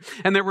ministry,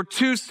 and there were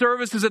 2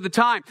 services at the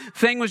time.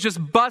 Thing was just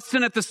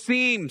busting at the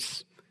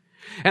seams.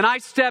 And I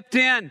stepped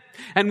in,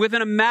 and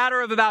within a matter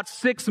of about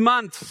 6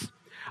 months,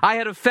 I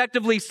had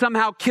effectively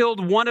somehow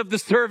killed one of the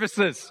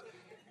services.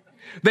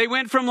 They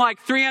went from like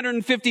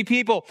 350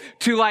 people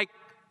to like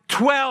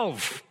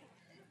 12.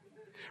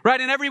 Right?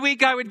 And every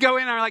week I would go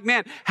in and I'm like,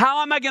 man,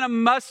 how am I going to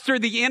muster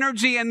the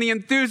energy and the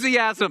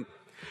enthusiasm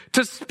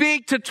to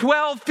speak to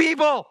 12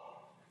 people?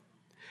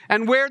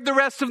 And where'd the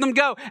rest of them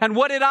go? And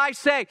what did I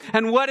say?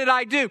 And what did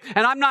I do?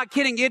 And I'm not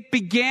kidding. It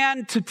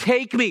began to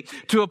take me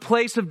to a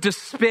place of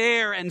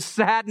despair and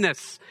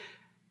sadness.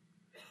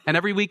 And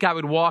every week I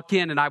would walk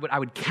in and I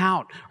would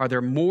count, are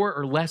there more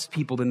or less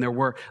people than there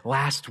were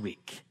last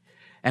week?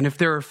 And if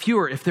there are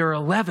fewer, if there are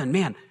 11,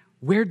 man,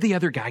 where'd the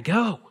other guy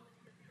go?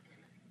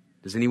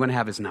 Does anyone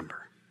have his number?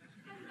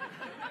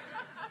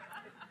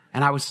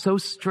 And I was so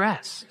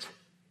stressed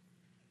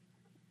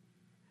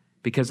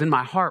because in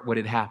my heart, what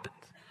had happened?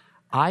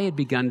 I had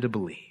begun to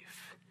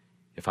believe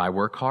if I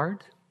work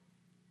hard,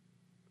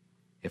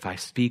 if I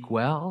speak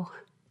well,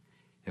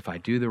 if I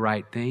do the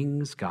right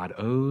things, God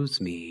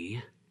owes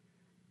me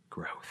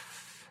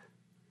growth.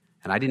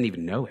 And I didn't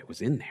even know it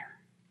was in there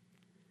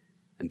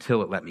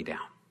until it let me down.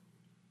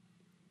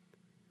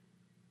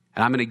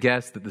 And I'm going to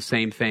guess that the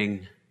same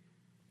thing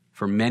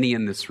for many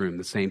in this room,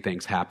 the same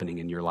thing's happening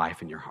in your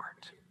life and your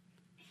heart.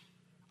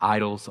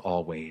 Idols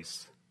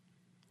always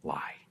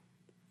lie.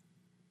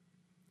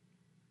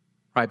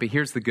 Right, but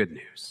here's the good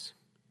news.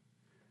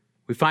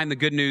 We find the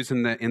good news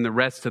in the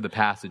rest of the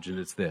passage, and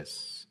it's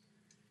this.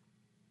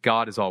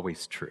 God is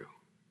always true.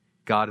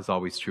 God is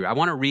always true. I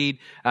want to read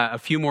a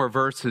few more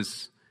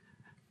verses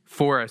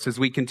for us as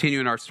we continue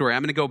in our story.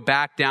 I'm going to go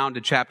back down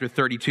to chapter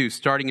 32,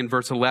 starting in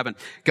verse 11.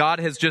 God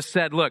has just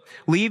said, look,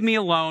 leave me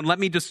alone. Let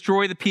me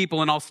destroy the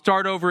people, and I'll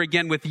start over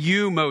again with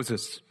you,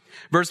 Moses.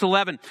 Verse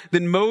 11,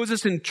 then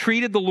Moses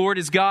entreated the Lord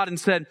his God and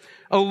said,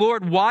 O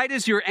Lord, why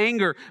does your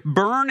anger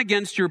burn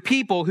against your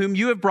people whom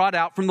you have brought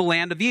out from the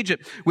land of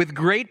Egypt with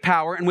great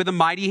power and with a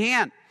mighty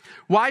hand?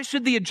 Why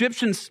should the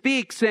Egyptians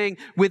speak, saying,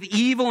 with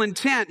evil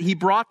intent, he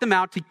brought them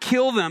out to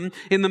kill them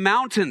in the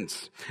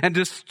mountains and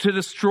to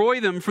destroy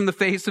them from the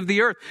face of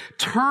the earth?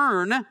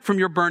 Turn from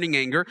your burning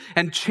anger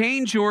and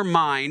change your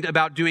mind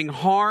about doing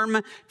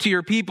harm to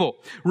your people.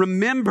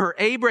 Remember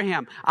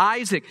Abraham,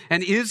 Isaac,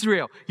 and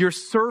Israel, your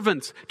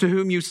servants, to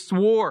whom you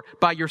swore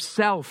by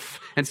yourself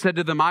and said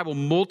to them, I will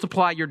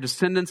multiply your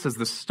descendants as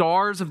the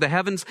stars of the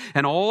heavens,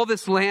 and all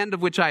this land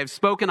of which I have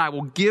spoken I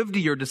will give to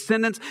your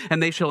descendants,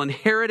 and they shall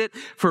inherit it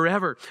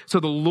forever. So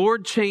the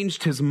Lord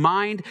changed his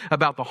mind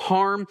about the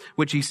harm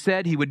which he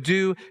said he would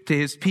do to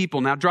his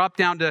people. Now drop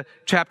down to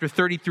chapter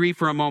 33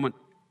 for a moment.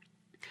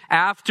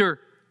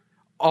 After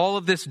all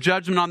of this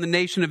judgment on the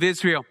nation of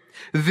Israel,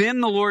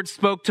 then the Lord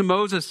spoke to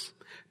Moses,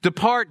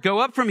 depart, go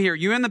up from here,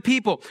 you and the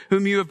people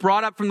whom you have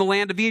brought up from the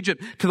land of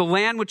Egypt, to the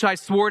land which I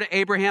swore to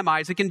Abraham,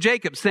 Isaac, and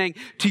Jacob, saying,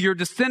 to your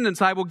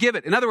descendants I will give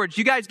it. In other words,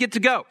 you guys get to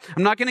go.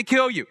 I'm not going to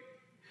kill you.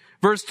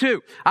 Verse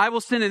 2, I will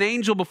send an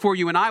angel before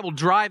you, and I will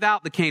drive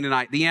out the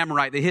Canaanite, the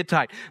Amorite, the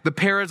Hittite, the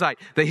Perizzite,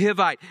 the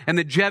Hivite, and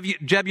the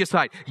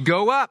Jebusite.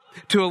 Go up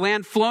to a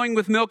land flowing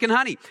with milk and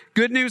honey.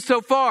 Good news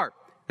so far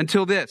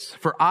until this,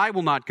 for I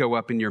will not go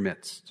up in your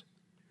midst,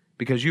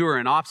 because you are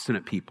an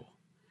obstinate people,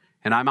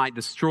 and I might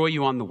destroy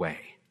you on the way.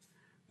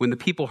 When the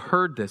people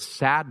heard this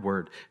sad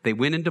word, they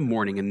went into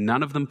mourning, and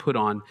none of them put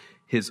on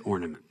his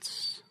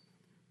ornaments.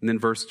 And then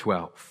verse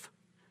 12,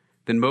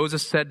 then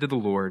Moses said to the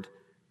Lord,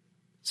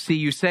 see,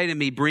 you say to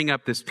me, bring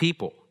up this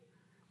people,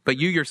 but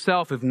you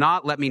yourself have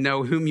not let me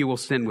know whom you will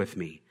send with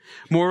me.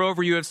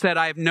 Moreover, you have said,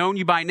 I have known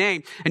you by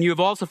name, and you have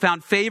also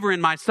found favor in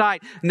my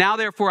sight. Now,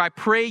 therefore, I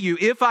pray you,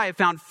 if I have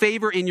found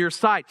favor in your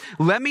sight,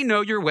 let me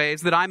know your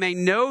ways, that I may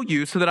know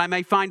you, so that I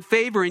may find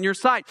favor in your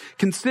sight.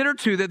 Consider,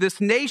 too, that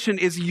this nation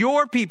is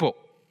your people.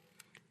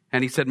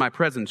 And he said, my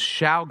presence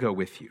shall go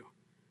with you,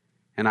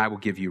 and I will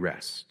give you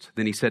rest.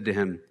 Then he said to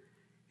him,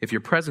 if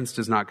your presence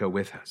does not go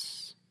with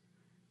us,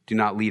 do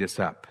not lead us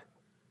up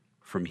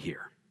from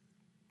here.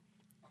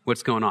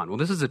 What's going on? Well,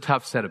 this is a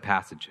tough set of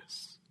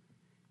passages.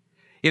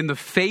 In the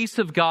face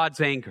of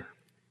God's anger,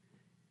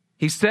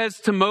 he says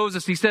to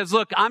Moses, he says,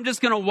 look, I'm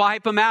just going to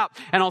wipe them out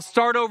and I'll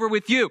start over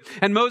with you.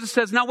 And Moses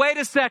says, now wait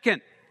a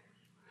second.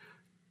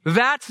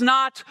 That's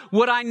not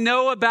what I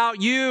know about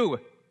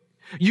you.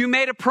 You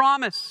made a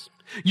promise.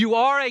 You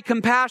are a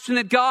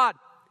compassionate God.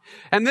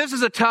 And this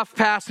is a tough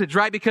passage,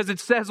 right? Because it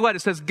says what?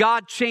 It says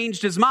God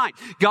changed his mind.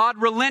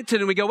 God relented,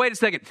 and we go, wait a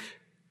second.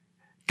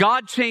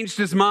 God changed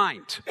his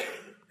mind.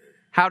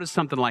 How does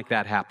something like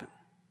that happen?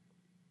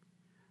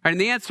 And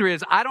the answer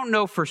is, I don't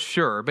know for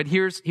sure, but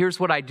here's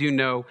what I do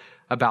know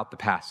about the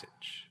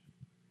passage.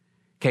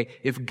 Okay,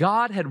 if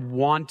God had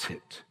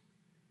wanted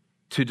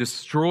to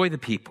destroy the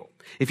people,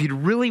 if he'd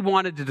really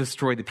wanted to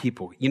destroy the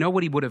people, you know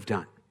what he would have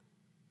done?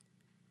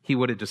 He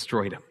would have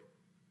destroyed them.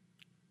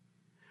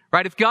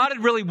 Right? If God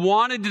had really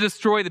wanted to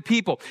destroy the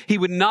people, he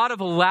would not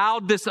have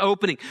allowed this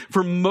opening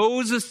for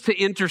Moses to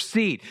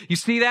intercede. You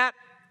see that?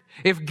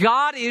 If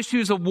God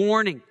issues a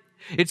warning,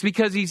 it's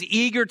because he's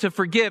eager to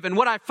forgive. And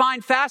what I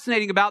find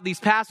fascinating about these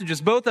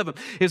passages, both of them,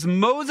 is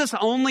Moses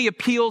only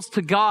appeals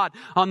to God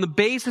on the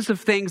basis of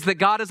things that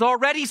God has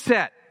already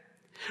said.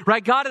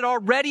 Right? God had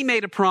already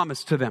made a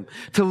promise to them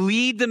to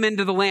lead them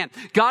into the land.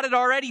 God had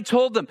already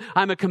told them,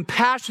 I'm a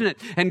compassionate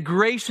and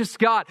gracious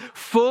God,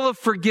 full of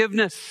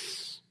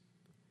forgiveness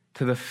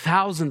to the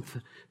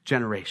 1,000th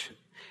generation.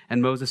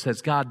 And Moses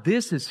says, God,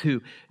 this is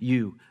who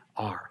you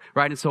are.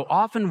 Right? And so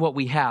often what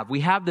we have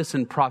this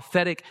in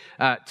prophetic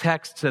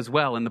texts as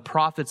well, in the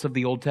prophets of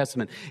the Old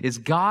Testament, is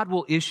God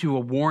will issue a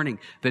warning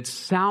that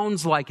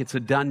sounds like it's a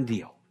done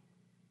deal,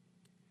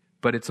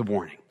 but it's a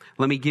warning.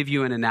 Let me give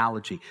you an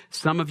analogy.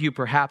 Some of you,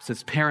 perhaps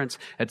as parents,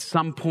 at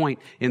some point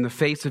in the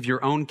face of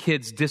your own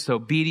kids'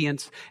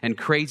 disobedience and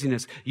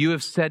craziness, you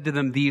have said to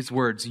them these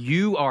words,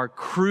 you are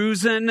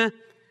cruising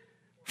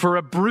for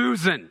a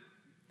bruising.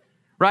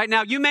 Right?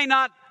 Now, you may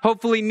not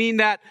hopefully mean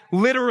that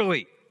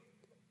literally.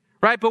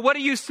 Right? But what are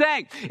you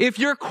saying? If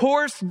your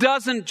course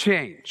doesn't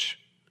change,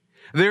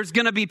 there's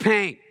going to be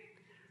pain.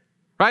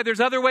 Right? There's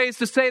other ways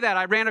to say that.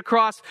 I ran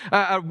across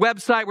a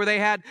website where they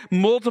had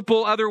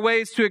multiple other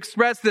ways to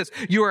express this.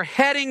 You are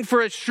heading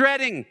for a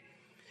shredding.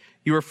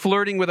 You are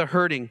flirting with a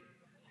hurting.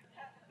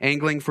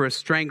 Angling for a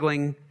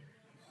strangling.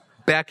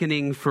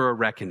 Beckoning for a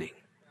reckoning.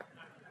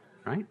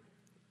 Right?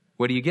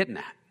 What are you getting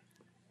at?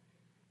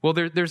 Well,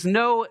 there's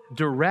no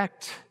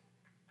direct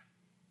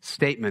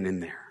statement in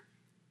there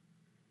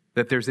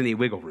that there's any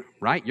wiggle room,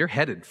 right? You're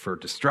headed for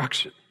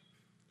destruction.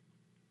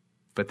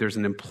 But there's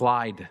an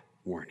implied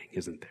warning,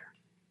 isn't there?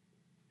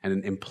 And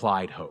an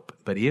implied hope.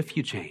 But if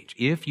you change,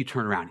 if you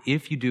turn around,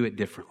 if you do it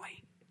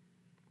differently,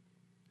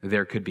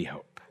 there could be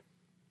hope.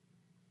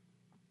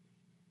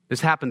 This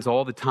happens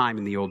all the time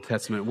in the Old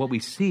Testament. What we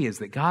see is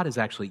that God is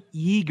actually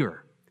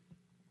eager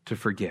to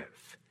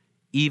forgive,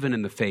 even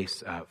in the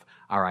face of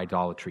our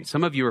idolatry.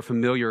 Some of you are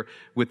familiar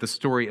with the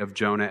story of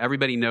Jonah.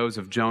 Everybody knows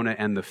of Jonah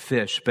and the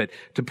fish, but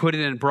to put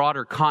it in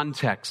broader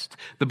context,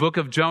 the book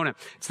of Jonah,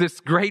 it's this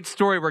great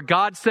story where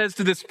God says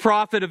to this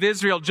prophet of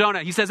Israel,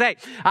 Jonah, he says, hey,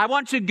 I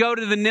want you to go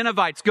to the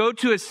Ninevites, go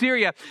to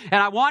Assyria, and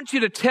I want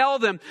you to tell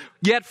them,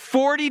 yet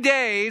 40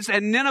 days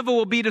and Nineveh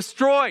will be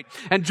destroyed.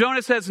 And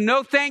Jonah says,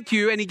 no, thank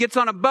you. And he gets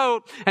on a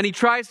boat and he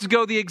tries to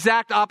go the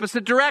exact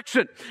opposite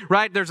direction,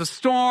 right? There's a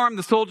storm.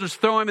 The soldiers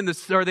throw him in the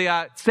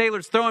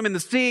sailors throw him in the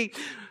sea.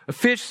 A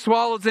fish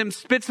swallows him,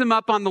 spits him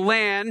up on the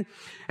land.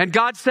 And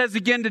God says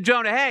again to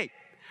Jonah, hey,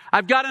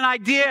 I've got an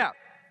idea.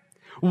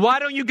 Why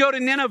don't you go to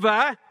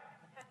Nineveh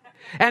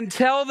and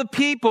tell the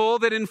people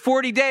that in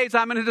 40 days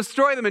I'm going to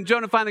destroy them? And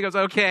Jonah finally goes,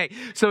 okay.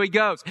 So he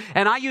goes.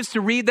 And I used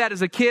to read that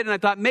as a kid, and I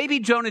thought maybe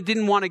Jonah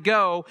didn't want to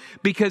go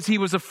because he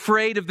was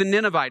afraid of the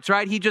Ninevites,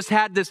 right? He just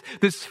had this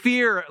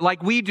fear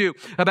like we do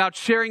about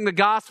sharing the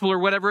gospel or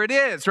whatever it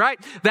is, right?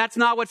 That's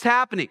not what's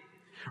happening.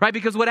 Right?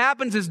 Because what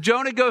happens is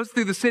Jonah goes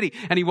through the city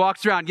and he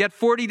walks around. Yet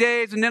 40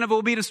 days and Nineveh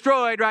will be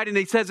destroyed, right? And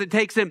he says it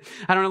takes him,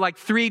 like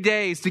 3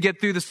 days to get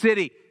through the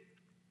city.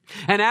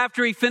 And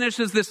after he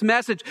finishes this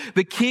message,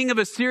 the king of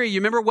Assyria,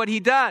 you remember what he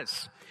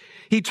does?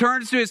 He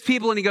turns to his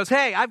people and he goes,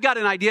 hey, I've got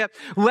an idea.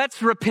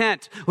 Let's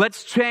repent.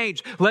 Let's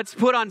change. Let's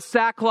put on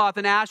sackcloth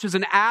and ashes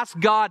and ask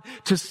God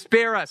to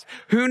spare us.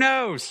 Who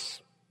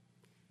knows?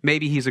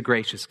 Maybe he's a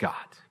gracious God.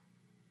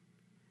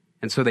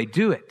 And so they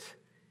do it,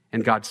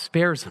 and God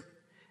spares them.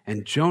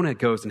 And Jonah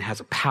goes and has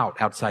a pout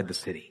outside the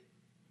city.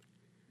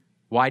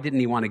 Why didn't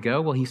he want to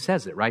go? Well, he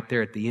says it right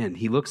there at the end.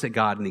 He looks at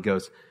God and he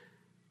goes,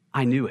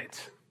 I knew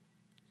it.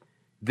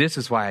 This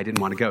is why I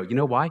didn't want to go. You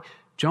know why?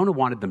 Jonah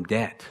wanted them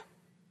dead.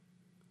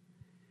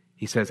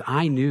 He says,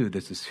 I knew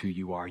this is who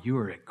you are. You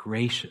are a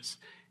gracious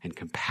and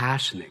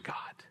compassionate God.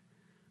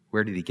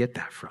 Where did he get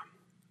that from?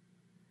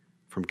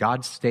 From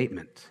God's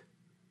statement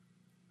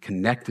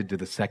connected to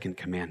the second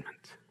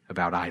commandment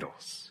about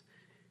idols.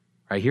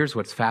 Right, here's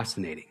what's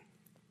fascinating.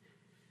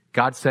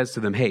 God says to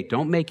them, hey,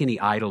 don't make any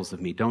idols of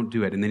me. Don't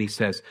do it. And then he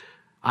says,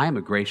 I am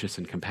a gracious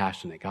and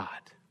compassionate God.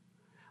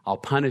 I'll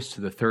punish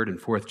to the third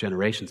and fourth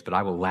generations, but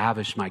I will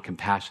lavish my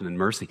compassion and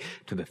mercy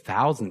to the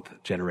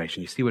 1,000th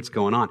generation. You see what's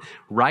going on?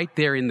 Right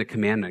there in the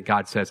commandment,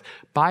 God says,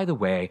 by the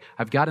way,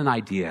 I've got an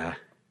idea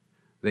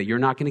that you're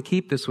not going to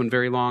keep this one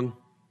very long,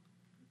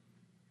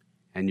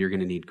 and you're going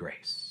to need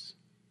grace.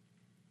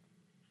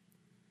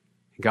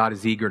 God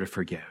is eager to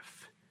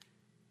forgive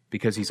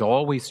because he's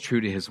always true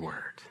to his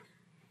word.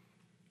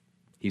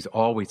 He's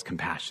always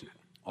compassionate,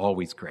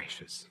 always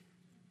gracious.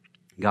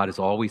 God is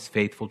always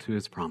faithful to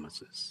his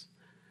promises.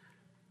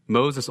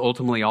 Moses,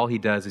 ultimately, all he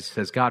does is he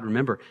says, God,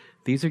 remember,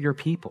 these are your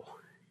people.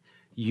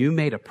 You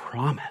made a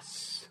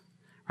promise,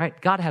 right?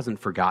 God hasn't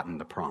forgotten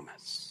the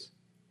promise.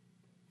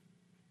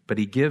 But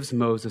he gives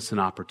Moses an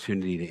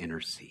opportunity to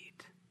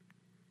intercede.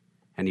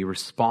 And he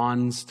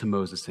responds to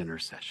Moses'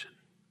 intercession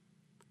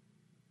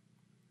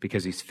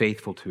because he's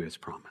faithful to his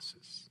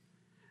promises.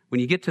 When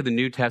you get to the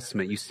New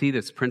Testament, you see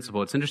this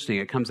principle. It's interesting.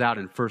 It comes out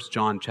in 1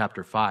 John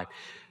chapter 5.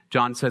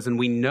 John says, and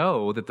we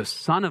know that the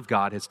Son of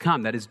God has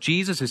come. That is,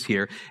 Jesus is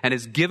here and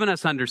has given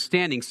us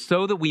understanding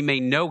so that we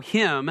may know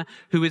him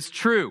who is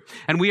true.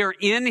 And we are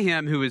in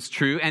him who is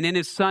true and in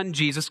his Son,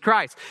 Jesus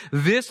Christ.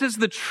 This is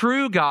the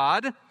true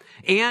God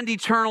and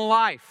eternal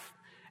life.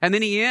 And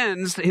then he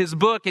ends his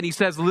book and he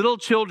says, little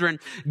children,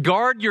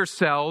 guard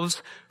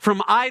yourselves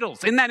from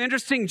idols. Isn't that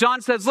interesting?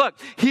 John says, look,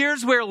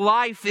 here's where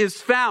life is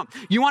found.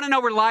 You want to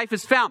know where life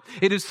is found?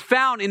 It is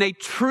found in a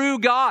true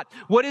God.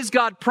 What is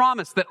God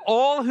promised? That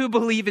all who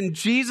believe in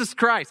Jesus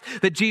Christ,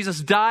 that Jesus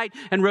died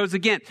and rose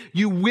again,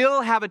 you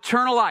will have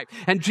eternal life.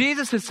 And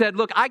Jesus has said,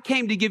 look, I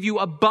came to give you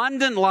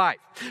abundant life.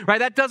 Right?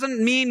 That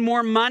doesn't mean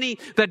more money.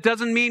 That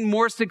doesn't mean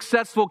more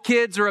successful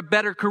kids or a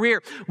better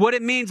career. What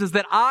it means is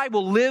that I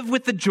will live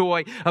with the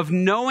joy of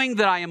knowing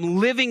that I am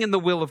living in the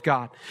will of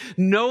God,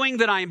 knowing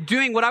that I am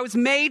doing what I was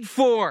made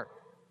for.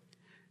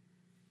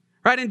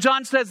 Right? And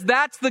John says,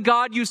 that's the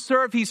God you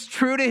serve. He's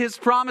true to his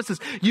promises.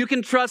 You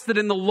can trust that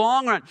in the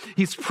long run,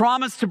 he's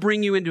promised to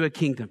bring you into a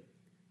kingdom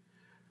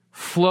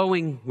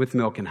flowing with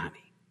milk and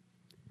honey.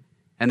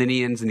 And then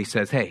he ends and he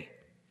says, hey,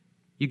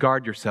 you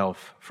guard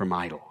yourself from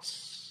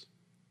idols.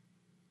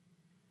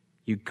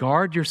 You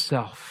guard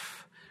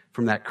yourself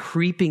from that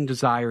creeping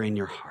desire in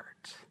your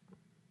heart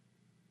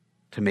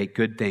to make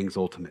good things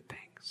ultimate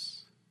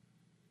things.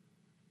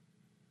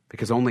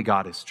 Because only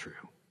God is true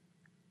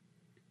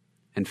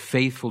and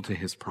faithful to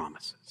his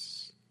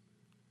promises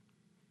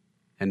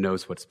and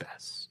knows what's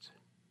best.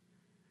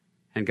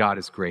 And God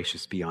is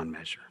gracious beyond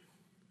measure.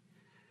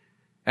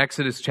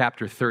 Exodus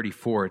chapter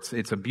 34,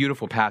 it's a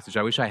beautiful passage.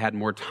 I wish I had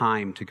more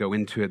time to go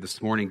into it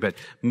this morning, but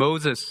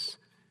Moses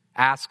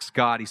asks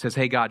God, he says,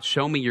 hey God,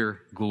 show me your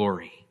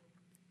glory.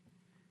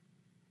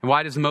 And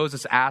why does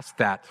Moses ask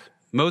that?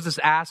 Moses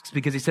asks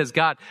because he says,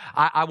 God,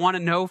 I want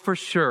to know for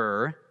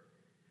sure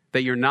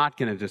that you're not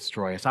going to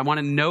destroy us. I want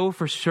to know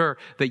for sure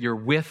that you're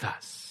with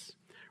us.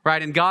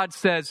 right? And God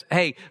says,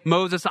 hey,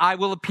 Moses, I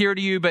will appear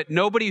to you, but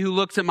nobody who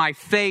looks at my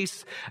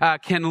face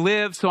can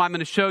live, so I'm going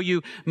to show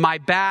you my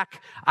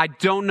back. I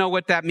don't know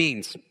what that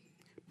means.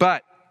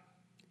 But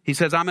he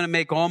says, I'm going to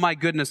make all my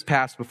goodness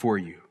pass before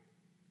you.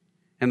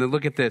 And then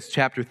look at this,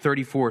 chapter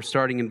 34,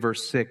 starting in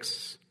verse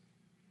 6.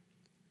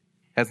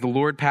 As the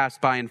Lord passed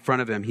by in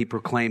front of him, he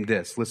proclaimed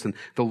this. Listen,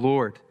 the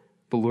Lord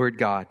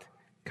God,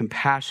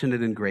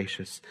 compassionate and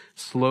gracious,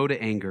 slow to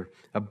anger,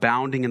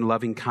 abounding in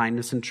loving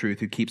kindness and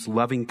truth, who keeps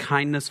loving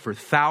kindness for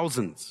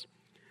thousands,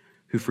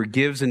 who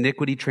forgives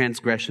iniquity,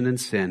 transgression, and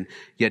sin,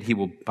 yet he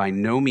will by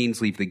no means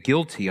leave the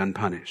guilty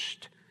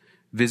unpunished,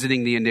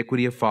 visiting the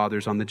iniquity of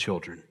fathers on the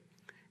children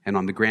and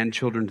on the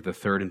grandchildren to the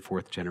third and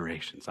fourth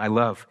generations. I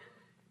love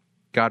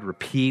God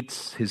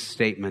repeats his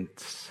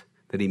statements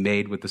that he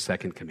made with the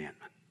second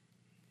commandment.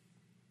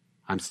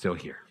 I'm still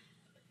here.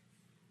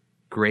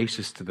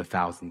 Gracious to the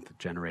thousandth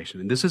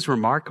generation. And this is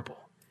remarkable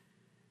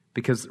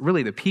because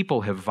really the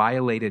people have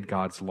violated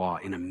God's law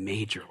in a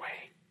major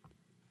way.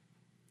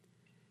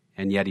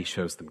 And yet he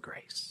shows them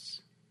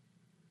grace.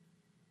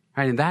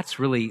 Right? And that's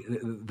really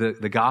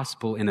the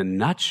gospel in a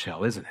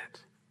nutshell, isn't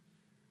it?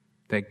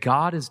 That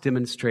God has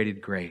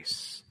demonstrated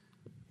grace.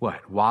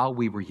 What? While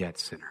we were yet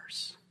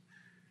sinners,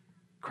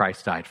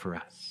 Christ died for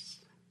us.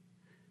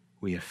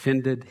 We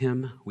offended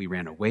him. We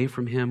ran away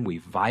from him. We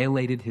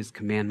violated his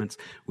commandments.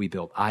 We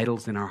built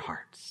idols in our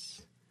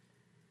hearts.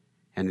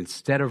 And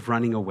instead of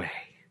running away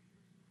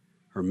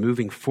or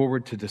moving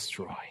forward to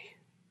destroy,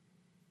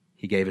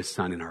 he gave his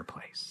son in our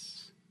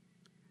place,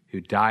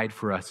 who died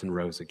for us and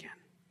rose again.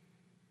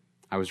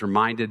 I was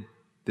reminded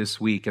this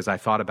week as I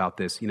thought about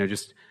this,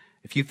 just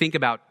if you think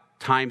about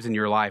times in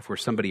your life where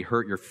somebody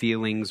hurt your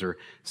feelings or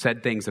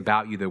said things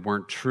about you that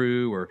weren't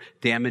true or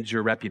damaged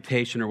your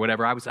reputation or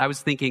whatever. I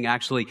was thinking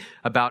actually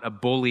about a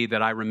bully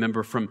that I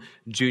remember from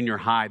junior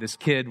high. This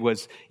kid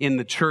was in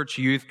the church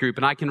youth group,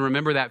 and I can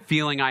remember that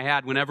feeling I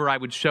had whenever I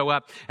would show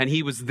up and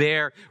he was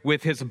there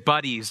with his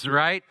buddies,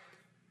 right?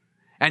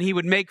 And he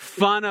would make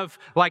fun of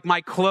like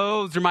my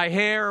clothes or my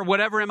hair or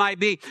whatever it might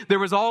be. There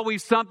was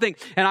always something,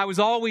 and I was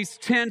always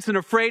tense and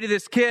afraid of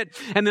this kid.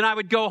 And then I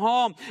would go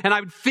home and I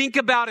would think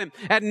about him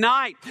at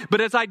night. But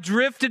as I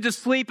drifted to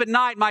sleep at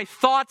night, my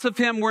thoughts of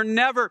him were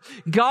never,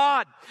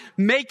 God,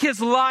 make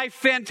his life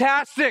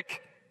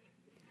fantastic.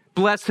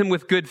 Bless him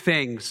with good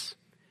things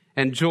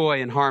and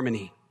joy and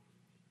harmony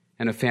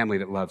and a family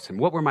that loves him.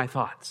 What were my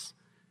thoughts?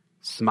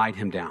 Smite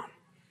him down,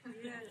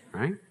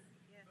 right?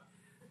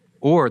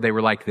 Or they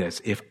were like this: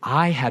 if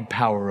I had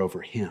power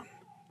over him,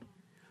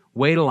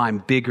 wait till I'm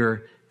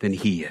bigger than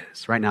he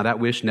is. Right now, that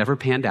wish never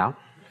panned out.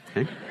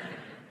 Okay?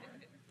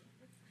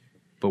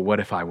 But what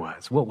if I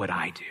was? What would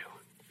I do?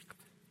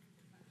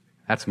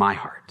 That's my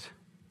heart.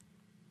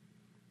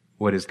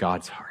 What is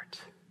God's heart?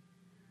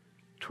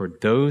 Toward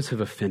those who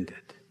have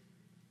offended,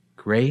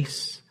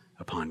 grace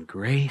upon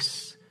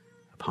grace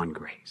upon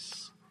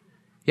grace.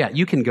 Yeah,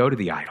 you can go to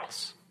the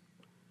idols.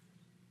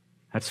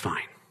 That's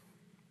fine.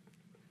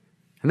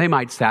 And they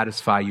might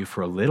satisfy you for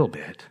a little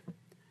bit,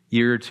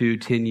 year or two,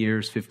 10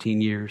 years,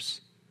 15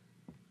 years,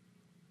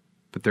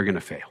 but they're going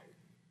to fail.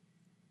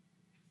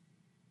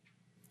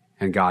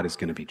 And God is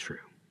going to be true.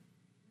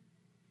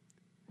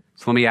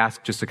 So let me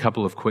ask just a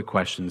couple of quick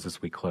questions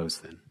as we close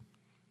then.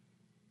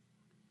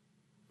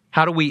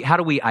 How do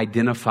we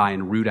identify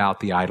and root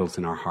out the idols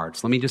in our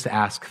hearts? Let me just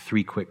ask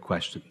 3 quick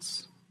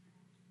questions.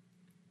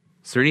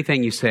 Is there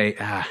anything you say,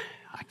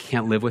 I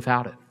can't live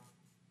without it?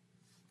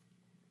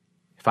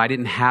 If I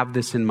didn't have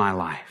this in my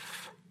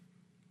life,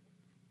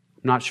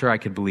 I'm not sure I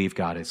could believe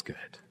God is good.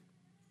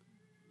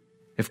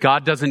 If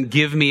God doesn't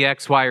give me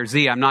X, Y, or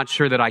Z, I'm not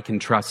sure that I can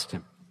trust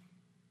him.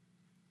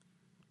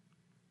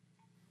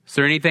 Is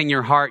there anything in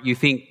your heart you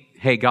think,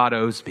 hey, God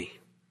owes me?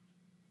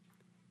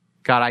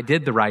 God, I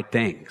did the right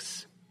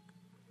things.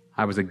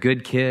 I was a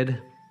good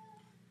kid.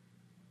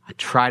 I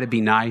try to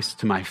be nice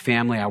to my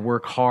family. I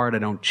work hard. I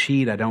don't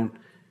cheat. I don't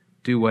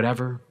do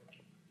whatever.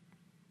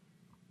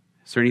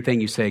 Is there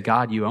anything you say,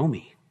 God, you owe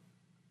me?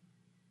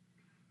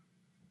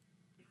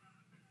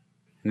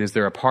 And is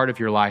there a part of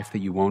your life that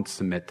you won't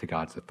submit to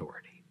God's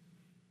authority?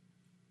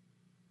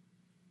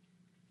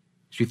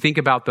 As you think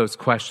about those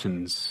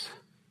questions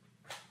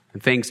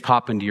and things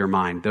pop into your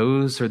mind,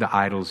 those are the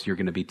idols you're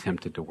going to be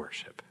tempted to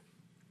worship.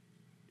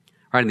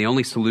 Right? And the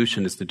only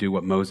solution is to do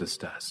what Moses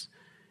does.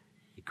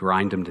 You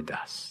grind them to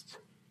dust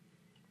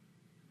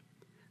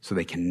so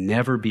they can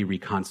never be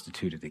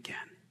reconstituted again.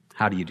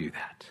 How do you do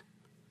that?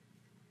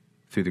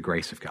 Through the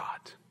grace of God.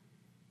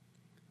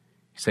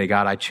 You say,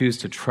 God, I choose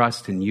to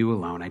trust in you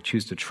alone. I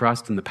choose to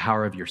trust in the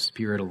power of your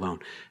Spirit alone.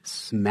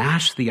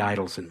 Smash the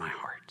idols in my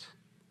heart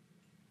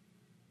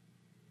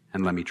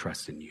and let me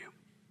trust in you.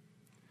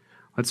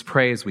 Let's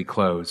pray as we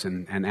close.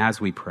 And as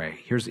we pray,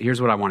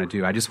 here's what I want to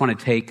do. I just want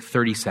to take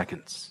 30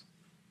 seconds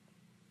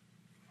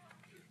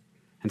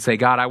and say,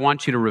 God, I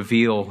want you to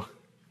reveal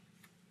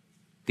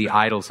the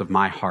idols of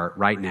my heart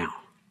right now.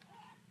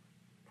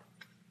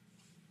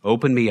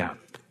 Open me up.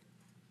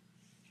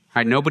 All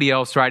right, nobody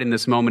else right in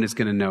this moment is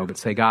going to know, but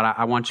say, God,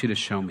 I want you to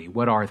show me.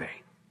 What are they?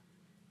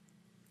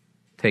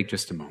 take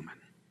just a moment.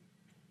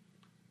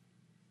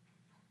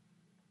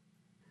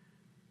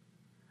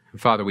 And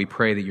Father, we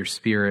pray that your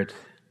Spirit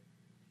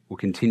will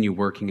continue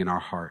working in our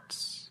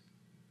hearts.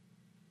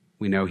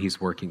 We know he's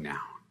working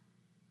now.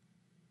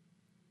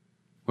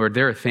 Lord,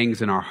 there are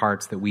things in our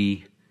hearts that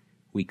we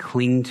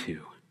cling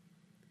to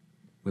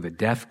with a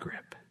death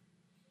grip.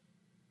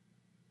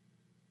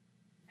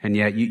 And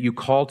yet you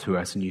call to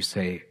us and you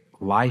say,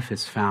 life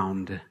is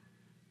found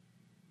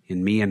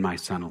in me and my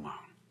Son alone.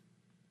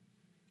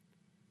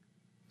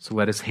 So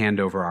let us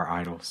hand over our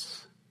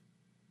idols.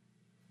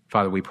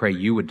 Father, we pray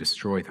you would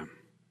destroy them.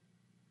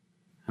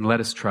 And let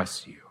us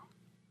trust you.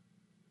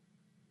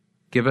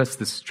 Give us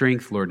the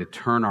strength, Lord, to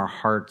turn our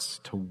hearts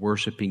to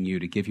worshiping you,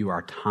 to give you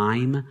our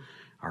time,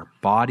 our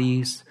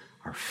bodies,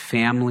 our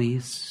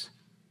families,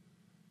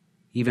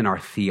 even our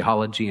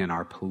theology and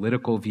our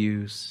political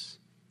views,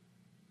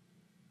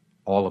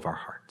 all of our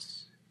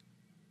hearts.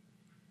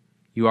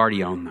 You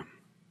already own them.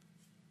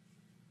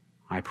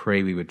 I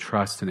pray we would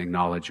trust and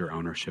acknowledge your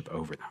ownership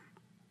over them,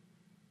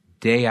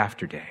 day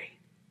after day,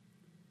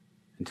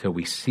 until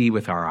we see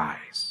with our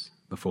eyes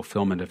the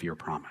fulfillment of your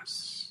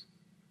promise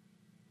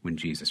when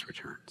Jesus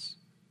returns.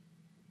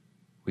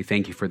 We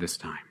thank you for this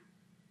time.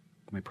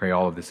 We pray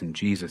all of this in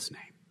Jesus'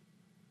 name.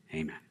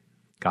 Amen.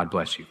 God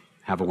bless you.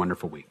 Have a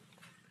wonderful week.